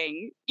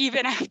going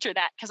even after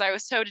that because I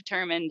was so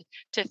determined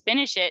to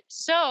finish it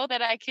so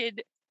that I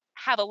could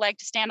have a leg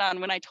to stand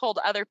on when I told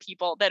other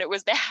people that it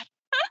was bad.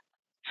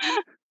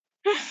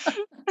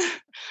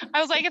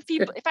 I was like,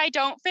 if I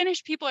don't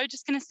finish, people are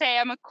just going to say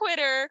I'm a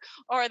quitter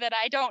or that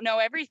I don't know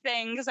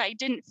everything because I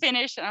didn't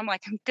finish. And I'm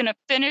like, I'm going to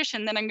finish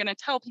and then I'm going to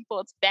tell people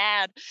it's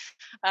bad.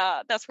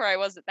 That's where I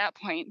was at that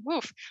point.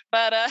 Woof.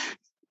 But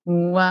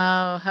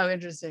wow, how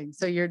interesting.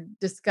 So your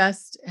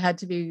disgust had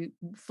to be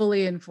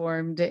fully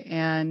informed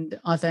and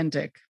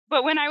authentic.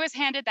 But when I was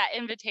handed that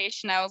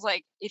invitation, I was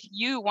like, if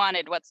you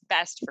wanted what's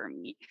best for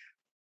me,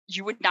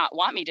 you would not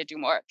want me to do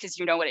more because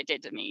you know what it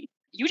did to me.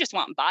 You just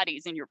want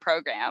bodies in your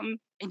program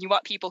and you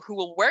want people who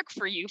will work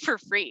for you for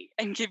free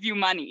and give you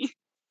money.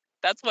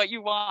 That's what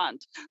you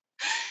want.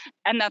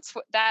 And that's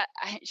what that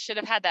I should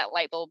have had that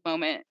light bulb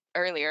moment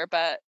earlier,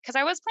 but because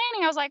I was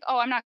planning, I was like, oh,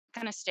 I'm not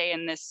going to stay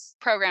in this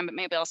program, but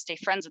maybe I'll stay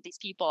friends with these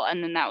people.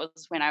 And then that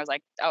was when I was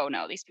like, oh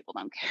no, these people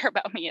don't care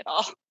about me at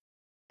all.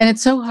 And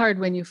it's so hard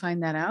when you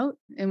find that out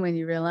and when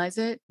you realize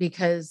it,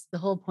 because the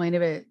whole point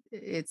of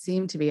it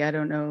seemed to be, I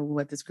don't know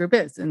what this group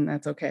is, and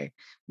that's okay.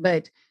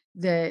 But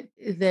that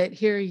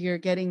here you're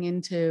getting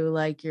into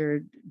like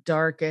your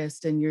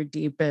darkest and your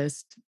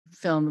deepest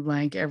fill in the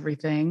blank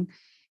everything.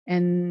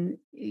 And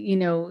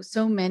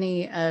so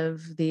many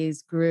of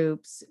these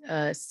groups,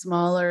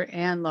 smaller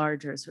and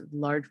larger, sort of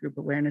large group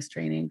awareness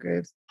training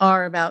groups,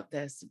 are about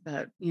this,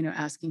 about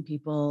asking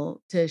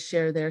people to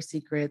share their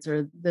secrets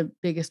or the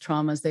biggest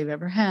traumas they've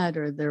ever had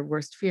or their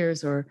worst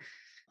fears or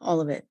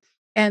all of it.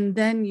 And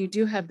then you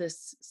do have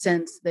this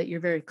sense that you're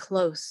very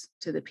close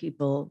to the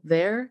people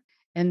there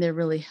and they're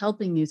really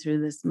helping you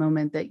through this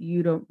moment that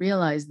you don't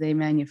realize they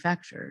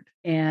manufactured.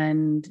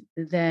 And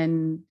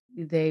then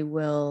they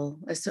will,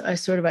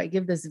 I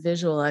give this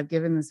visual, I've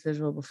given this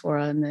visual before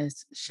on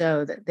this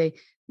show, that they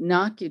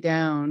knock you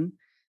down.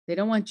 They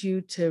don't want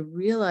you to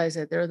realize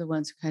that they're the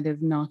ones who kind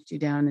of knocked you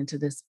down into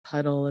this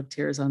puddle of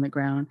tears on the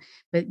ground,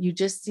 but you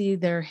just see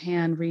their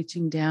hand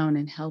reaching down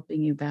and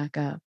helping you back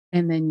up.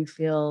 And then you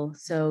feel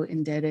so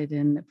indebted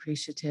and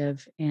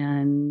appreciative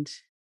and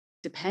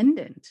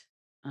dependent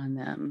on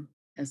them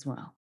as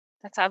well.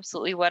 That's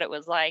absolutely what it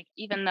was like,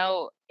 even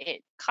though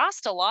it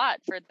cost a lot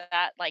for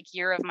that like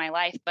year of my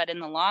life. But in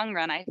the long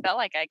run, I felt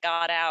like I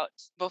got out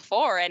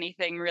before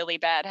anything really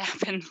bad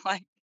happened.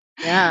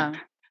 Yeah.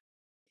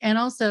 And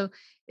also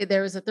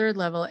there was a third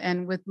level.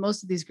 And with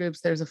most of these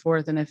groups, there's a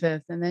fourth and a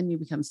fifth, and then you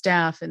become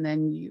staff, and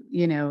then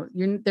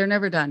they're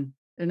never done.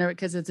 They're never,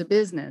 because it's a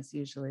business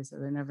usually. So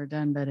they're never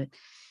done. But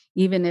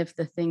even if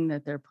the thing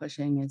that they're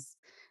pushing is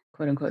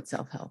quote unquote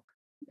self-help.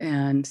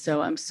 And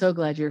so I'm so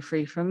glad you're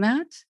free from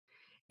that.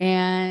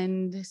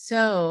 And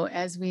so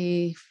as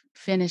we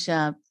finish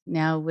up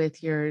now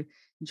with your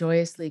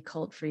joyously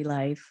cult-free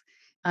life,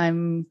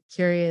 I'm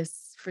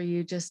curious for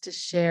you just to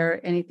share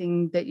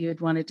anything that you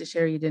had wanted to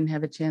share you didn't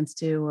have a chance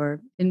to,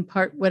 or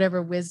impart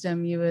whatever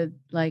wisdom you would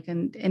like,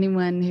 and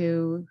anyone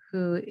who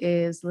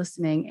is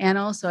listening. And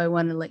also I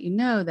want to let you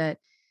know that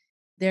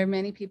there are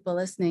many people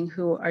listening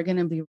who are going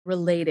to be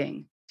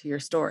relating to your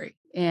story.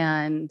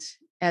 And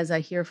as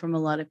I hear from a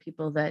lot of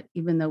people, that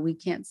even though we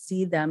can't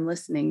see them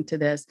listening to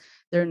this,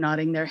 they're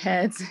nodding their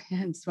heads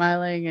and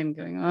smiling and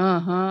going,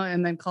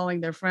 and then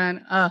calling their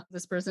friend,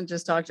 this person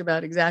just talked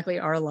about exactly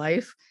our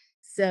life.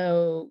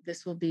 So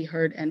this will be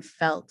heard and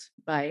felt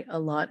by a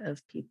lot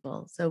of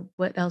people. So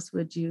what else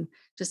would you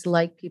just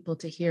like people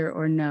to hear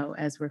or know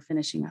as we're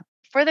finishing up?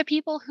 For the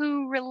people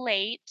who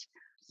relate,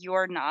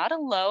 you're not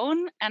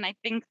alone. And I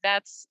think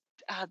that's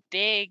a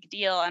big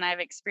deal. And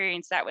I've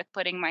experienced that with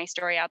putting my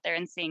story out there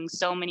and seeing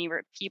so many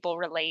people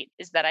relate,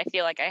 is that I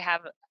feel like I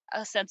have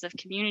a sense of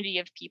community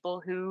of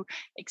people who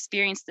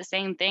experience the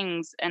same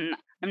things. And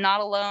I'm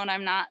not alone.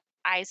 I'm not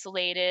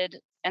isolated.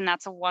 And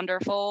that's a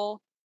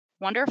wonderful,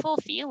 wonderful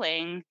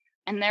feeling.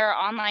 And there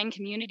are online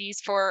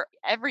communities for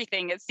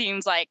everything. It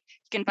seems like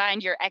you can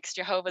find your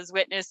ex-Jehovah's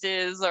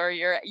Witnesses or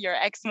your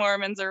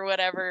ex-Mormons or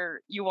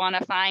whatever you want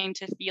to find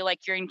to feel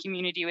like you're in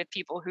community with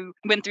people who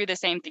went through the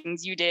same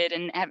things you did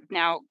and have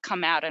now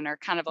come out and are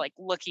kind of like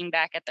looking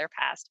back at their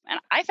past. And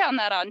I found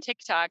that on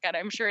TikTok, and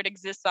I'm sure it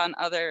exists on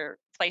other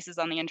places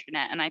on the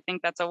internet. And I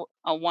think that's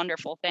a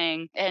wonderful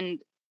thing. And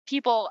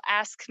people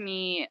ask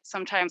me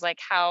sometimes like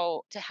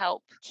how to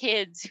help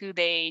kids who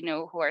they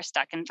know who are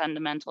stuck in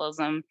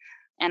fundamentalism.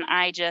 And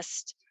I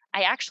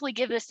actually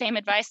give the same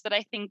advice that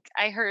I think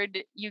I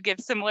heard you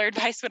give similar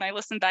advice when I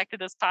listened back to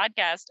this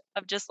podcast,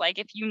 of just like,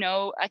 if you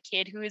know a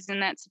kid who is in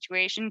that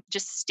situation,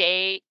 just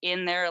stay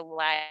in their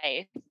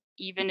life,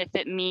 even if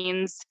it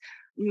means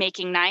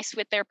making nice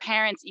with their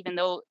parents, even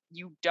though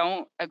you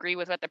don't agree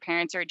with what the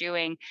parents are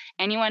doing.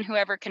 Anyone who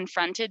ever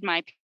confronted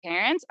my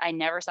parents, I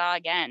never saw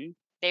again.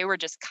 They were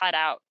just cut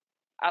out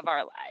of our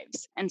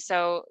lives. And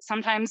so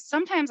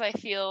sometimes I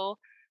feel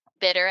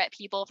bitter at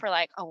people for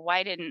like, oh,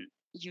 why didn't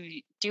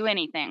you do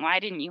anything? Why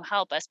didn't you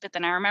help us? But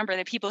then I remember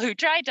the people who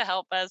tried to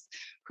help us,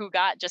 who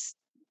got just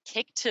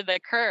kicked to the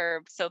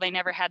curb, so they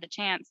never had the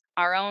chance.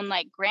 Our own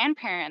like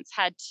grandparents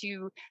had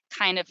to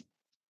kind of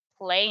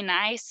play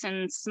nice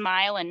and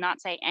smile and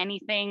not say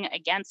anything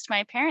against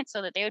my parents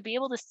so that they would be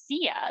able to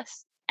see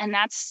us. And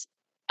that's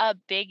a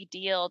big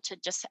deal, to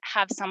just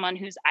have someone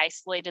who's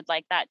isolated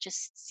like that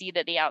just see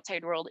that the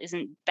outside world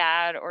isn't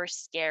bad or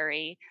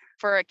scary.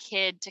 For a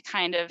kid to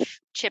kind of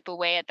chip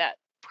away at that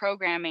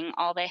programming,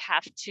 all they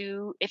have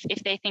to, if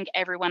they think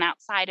everyone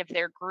outside of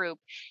their group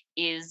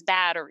is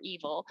bad or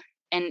evil,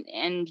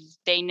 and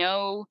they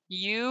know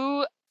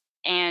you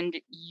and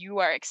you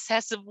are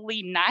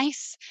excessively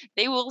nice,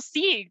 they will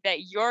see that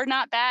you're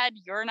not bad,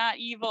 you're not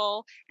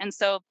evil. And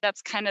so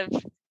that's kind of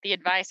the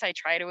advice I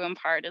try to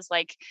impart, is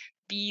like,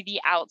 be the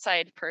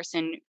outside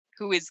person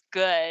who is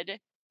good,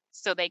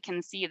 so they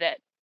can see that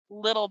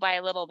little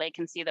by little, they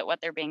can see that what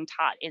they're being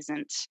taught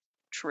isn't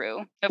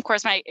true. Of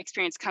course, my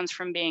experience comes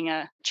from being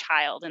a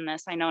child in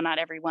this. I know not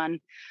everyone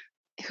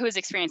who has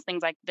experienced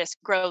things like this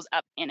grows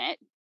up in it.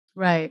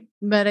 Right.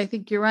 But I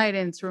think you're right.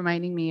 And it's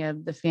reminding me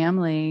of the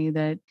family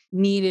that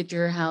needed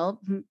your help,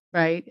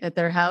 right, at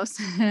their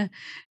house.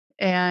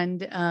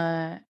 And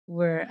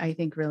we're, I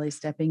think, really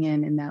stepping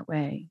in that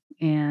way,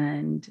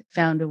 and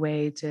found a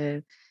way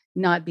to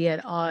not be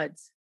at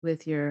odds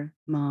with your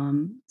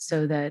mom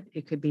so that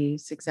it could be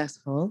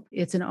successful.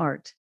 It's an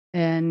art.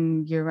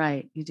 And you're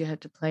right. You do have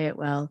to play it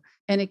well.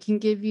 And it can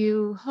give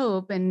you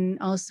hope and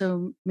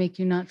also make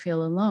you not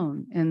feel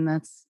alone. And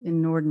that's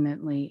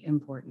inordinately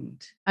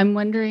important. I'm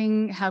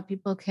wondering how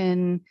people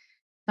can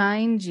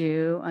find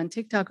you on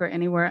TikTok or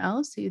anywhere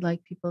else that you'd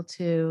like people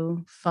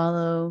to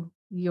follow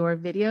your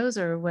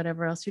videos or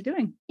whatever else you're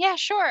doing. Yeah,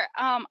 sure.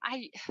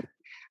 I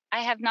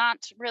have not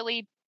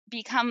really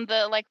become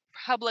the like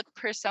public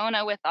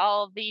persona with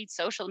all the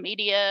social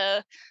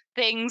media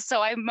things.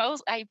 So I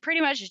pretty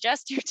much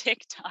just do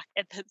TikTok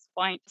at this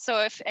point.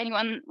 So if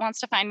anyone wants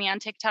to find me on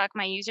TikTok,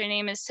 my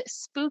username is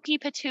Spooky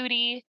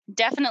Patootie.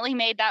 Definitely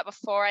made that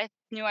before I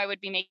knew I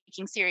would be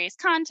making serious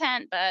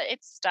content, but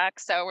it's stuck.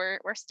 So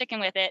we're sticking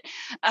with it.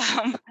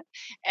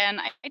 And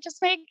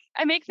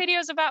I make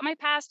videos about my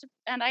past,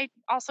 and I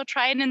also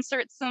try and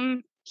insert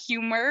some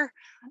humor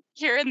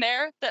here and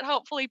there that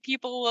hopefully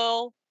people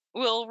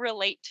will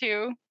relate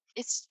to.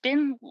 It's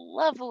been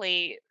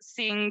lovely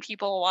seeing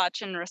people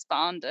watch and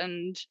respond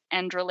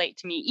and relate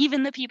to me.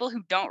 Even the people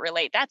who don't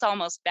relate, that's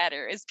almost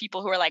better, is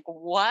people who are like,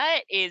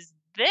 what is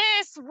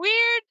this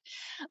weird?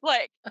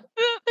 Like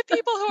the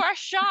people who are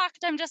shocked,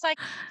 I'm just like,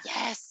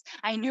 yes,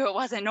 I knew it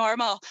wasn't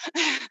normal.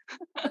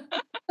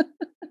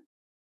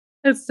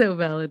 That's so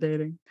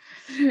validating.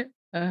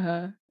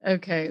 Uh-huh.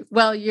 Okay.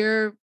 Well,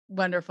 you're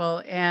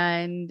wonderful.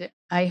 And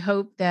I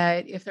hope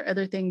that if there are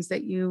other things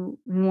that you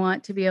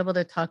want to be able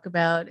to talk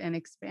about and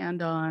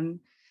expand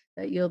on,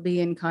 that you'll be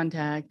in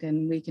contact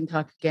and we can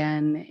talk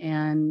again.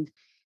 And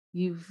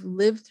you've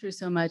lived through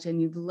so much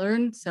and you've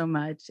learned so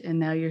much, and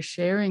now you're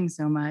sharing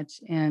so much.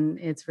 And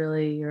it's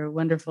really, you're a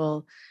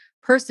wonderful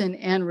person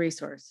and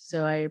resource.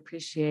 So I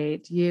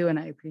appreciate you and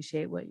I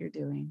appreciate what you're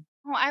doing.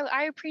 Well,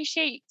 I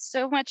appreciate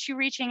so much you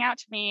reaching out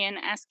to me and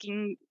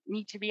asking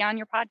me to be on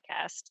your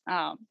podcast.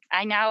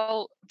 I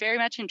now very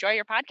much enjoy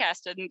your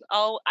podcast, and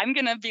I'm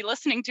going to be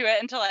listening to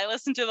it until I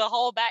listen to the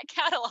whole back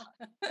catalog.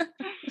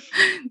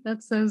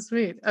 That's so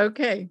sweet.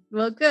 Okay.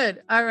 Well,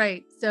 good. All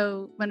right.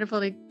 So wonderful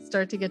to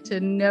start to get to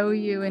know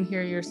you and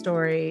hear your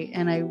story.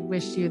 And I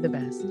wish you the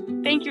best.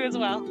 Thank you as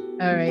well.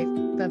 All right.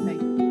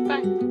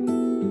 Bye-bye. Bye.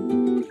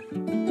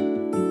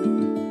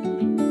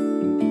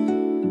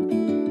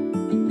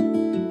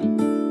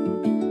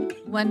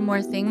 One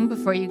more thing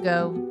before you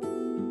go.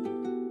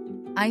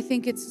 I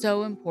think it's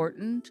so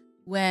important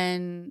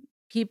when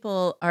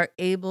people are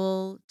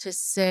able to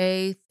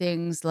say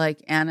things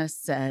like Anna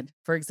said.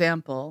 For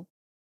example,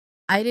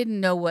 I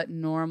didn't know what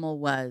normal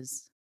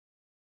was.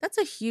 That's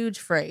a huge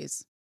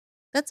phrase.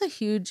 That's a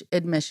huge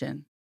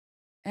admission.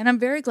 And I'm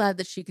very glad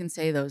that she can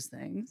say those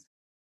things,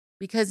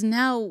 because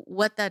now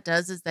what that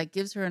does is that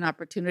gives her an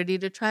opportunity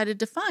to try to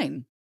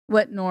define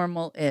what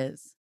normal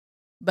is.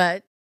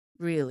 But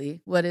really,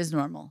 what is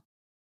normal?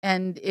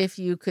 And if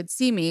you could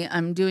see me,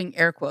 I'm doing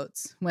air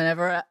quotes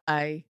whenever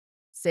I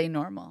say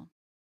normal,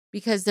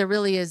 because there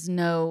really is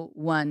no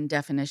one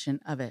definition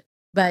of it.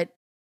 But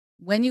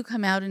when you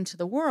come out into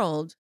the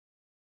world,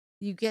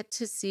 you get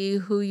to see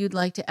who you'd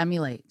like to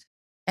emulate,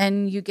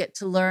 and you get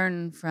to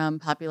learn from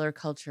popular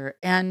culture,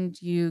 and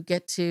you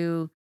get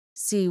to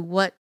see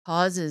what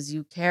causes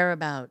you care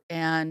about,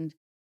 and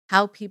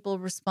how people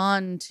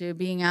respond to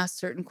being asked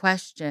certain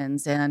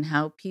questions, and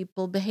how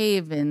people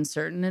behave in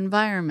certain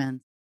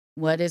environments.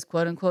 What is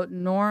quote unquote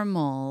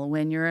normal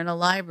when you're in a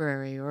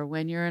library, or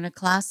when you're in a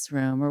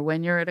classroom, or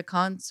when you're at a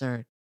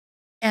concert.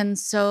 And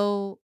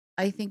so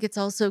I think it's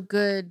also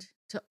good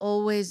to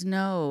always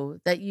know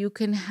that you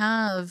can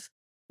have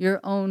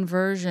your own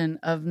version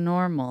of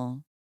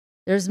normal.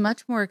 There's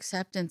much more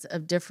acceptance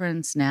of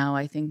difference now,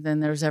 I think, than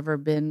there's ever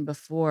been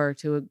before,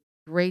 to a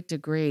great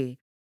degree.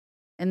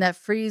 And that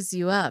frees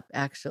you up,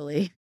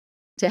 actually,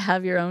 to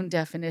have your own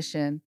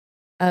definition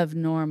of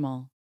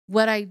normal.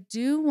 What I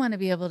do want to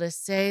be able to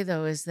say,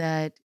 though, is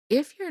that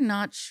if you're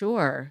not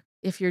sure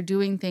if you're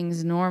doing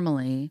things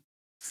normally,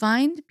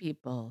 find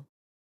people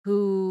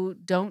who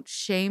don't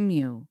shame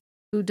you,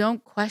 who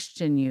don't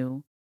question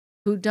you,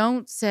 who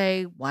don't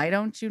say, "Why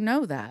don't you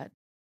know that?"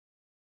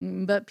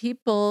 But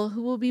people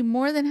who will be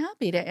more than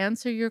happy to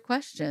answer your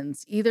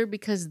questions, either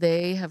because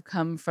they have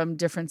come from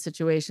different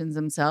situations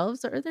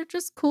themselves or they're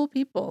just cool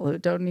people who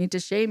don't need to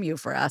shame you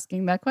for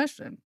asking that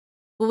question.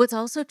 But what's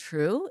also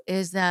true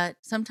is that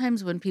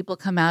sometimes when people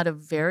come out of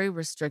very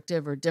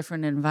restrictive or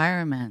different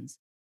environments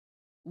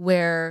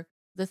where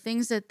the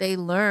things that they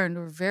learned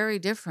were very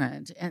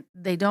different and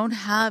they don't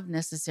have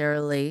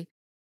necessarily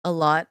a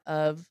lot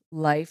of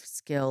life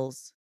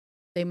skills.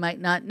 They might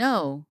not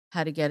know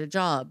how to get a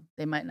job.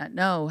 They might not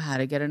know how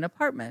to get an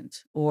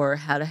apartment or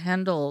how to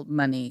handle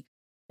money.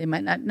 They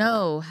might not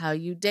know how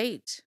you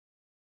date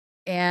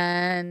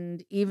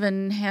and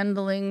even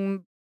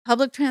handling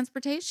public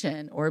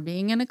transportation or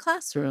being in a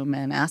classroom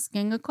and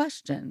asking a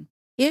question.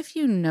 If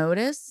you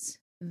notice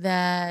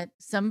that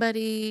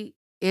somebody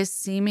is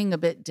seeming a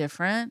bit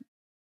different,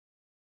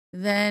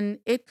 then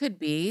it could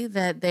be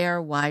that they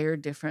are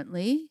wired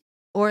differently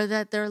or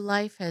that their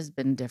life has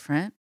been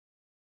different.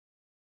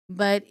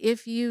 But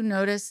if you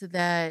notice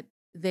that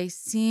they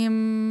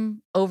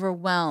seem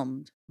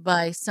overwhelmed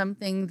by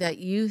something that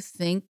you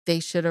think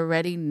they should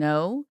already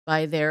know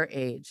by their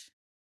age,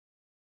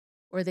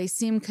 or they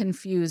seem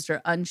confused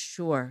or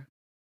unsure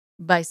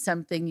by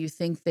something you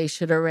think they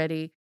should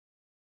already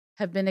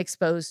have been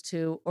exposed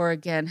to or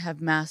again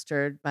have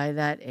mastered by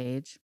that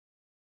age,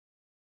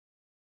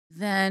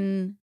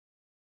 then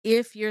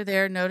if you're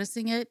there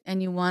noticing it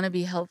and you want to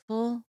be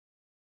helpful,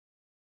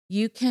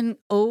 you can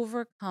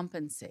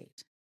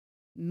overcompensate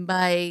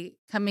by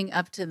coming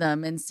up to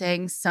them and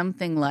saying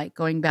something like,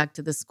 going back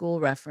to the school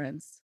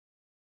reference,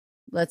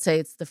 let's say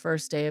it's the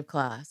first day of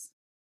class.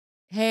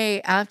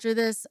 Hey, after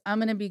this, I'm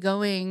going to be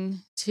going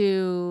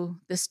to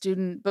the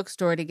student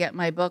bookstore to get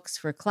my books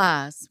for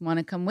class. Want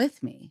to come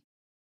with me?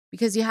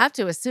 Because you have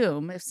to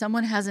assume if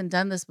someone hasn't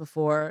done this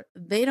before,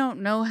 they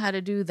don't know how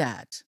to do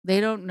that. They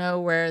don't know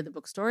where the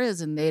bookstore is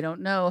and they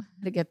don't know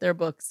how to get their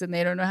books and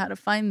they don't know how to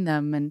find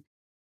them. And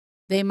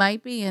they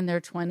might be in their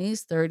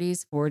 20s,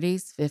 30s,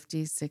 40s,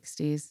 50s,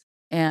 60s.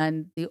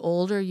 And the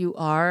older you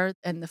are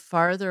and the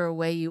farther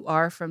away you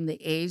are from the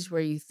age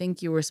where you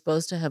think you were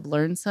supposed to have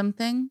learned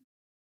something,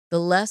 the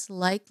less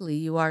likely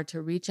you are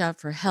to reach out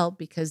for help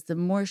because the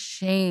more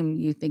shame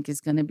you think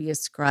is going to be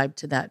ascribed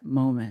to that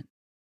moment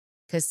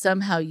because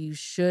somehow you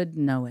should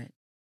know it.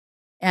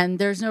 And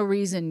there's no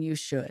reason you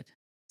should.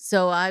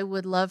 So I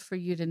would love for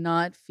you to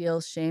not feel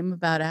shame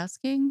about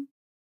asking.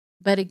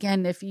 But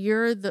again, if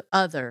you're the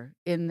other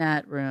in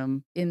that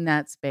room, in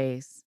that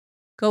space,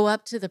 go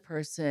up to the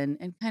person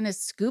and kind of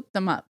scoop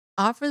them up.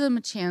 Offer them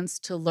a chance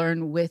to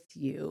learn with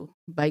you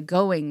by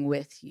going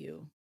with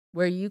you,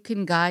 where you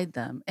can guide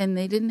them and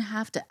they didn't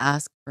have to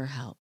ask for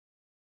help.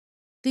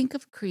 Think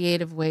of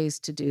creative ways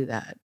to do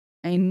that.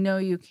 I know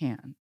you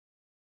can.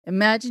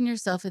 Imagine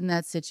yourself in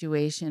that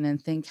situation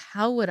and think,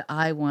 how would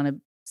I want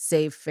to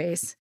save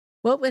face?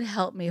 What would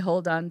help me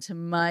hold on to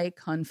my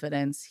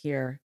confidence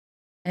here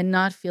and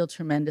not feel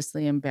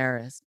tremendously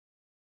embarrassed?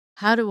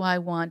 How do I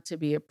want to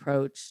be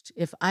approached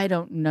if I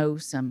don't know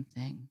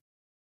something?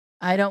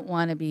 I don't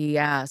want to be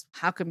asked,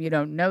 how come you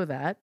don't know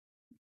that?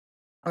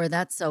 Or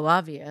that's so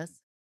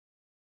obvious.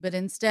 But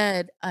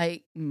instead,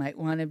 I might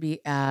want to be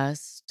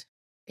asked,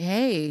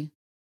 hey,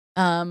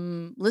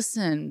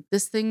 listen,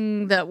 this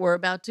thing that we're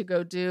about to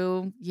go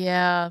do,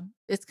 yeah,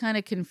 it's kind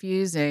of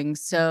confusing.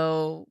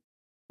 So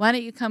why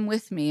don't you come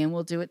with me and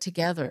we'll do it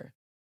together?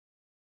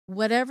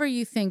 Whatever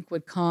you think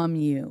would calm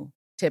you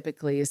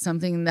typically is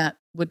something that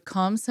would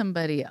calm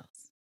somebody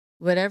else.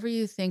 Whatever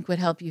you think would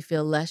help you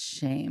feel less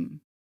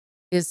shame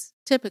is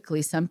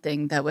typically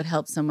something that would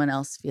help someone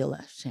else feel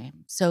less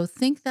shame. So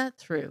think that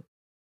through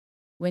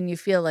when you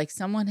feel like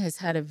someone has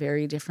had a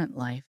very different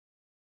life.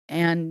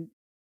 And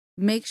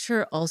make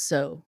sure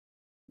also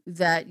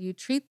that you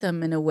treat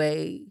them in a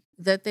way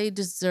that they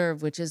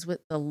deserve, which is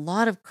with a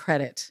lot of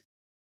credit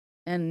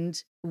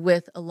and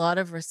with a lot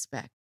of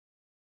respect.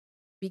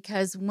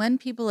 Because when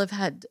people have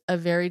had a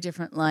very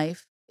different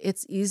life,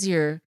 it's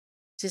easier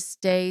to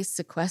stay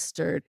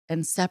sequestered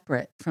and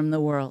separate from the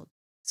world.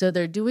 So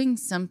they're doing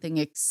something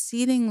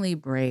exceedingly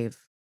brave.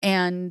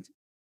 And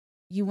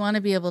you want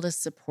to be able to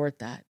support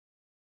that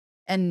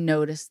and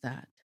notice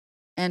that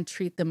and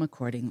treat them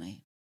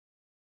accordingly.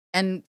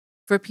 And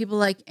for people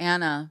like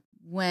Anna,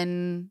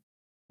 when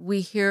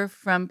we hear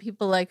from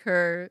people like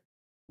her,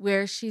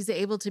 where she's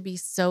able to be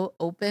so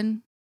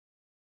open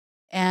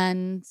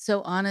and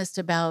so honest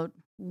about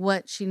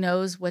what she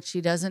knows, what she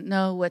doesn't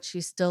know, what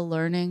she's still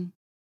learning,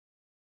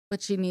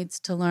 what she needs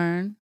to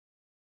learn.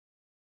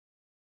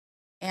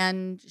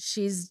 And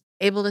she's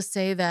able to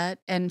say that,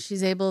 and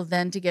she's able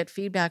then to get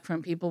feedback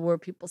from people where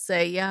people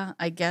say, yeah,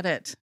 I get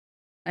it.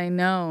 I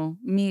know,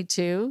 me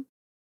too.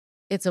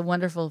 It's a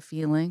wonderful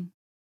feeling.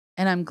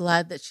 And I'm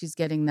glad that she's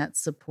getting that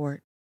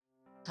support.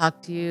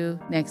 Talk to you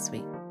next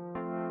week.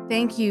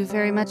 Thank you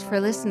very much for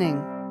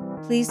listening.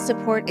 Please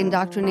support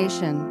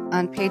Indoctrination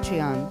on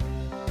Patreon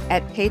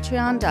at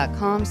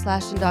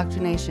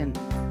patreon.com/indoctrination.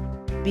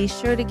 Be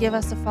sure to give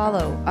us a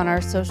follow on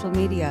our social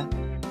media.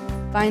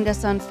 Find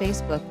us on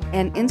Facebook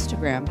and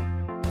Instagram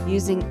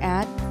using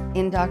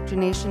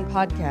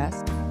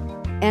 @indoctrination_podcast.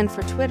 And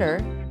for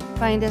Twitter,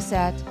 find us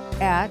at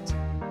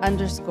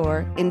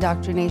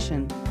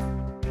 @_indoctrination.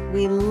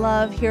 We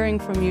love hearing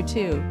from you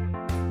too.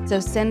 So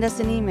send us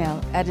an email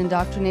at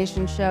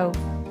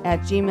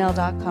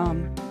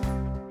indoctrinationshow@gmail.com.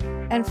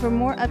 And for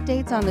more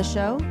updates on the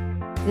show,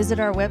 visit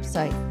our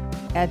website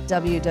at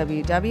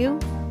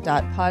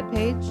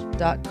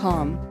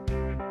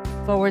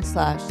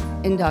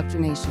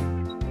www.podpage.com/indoctrination.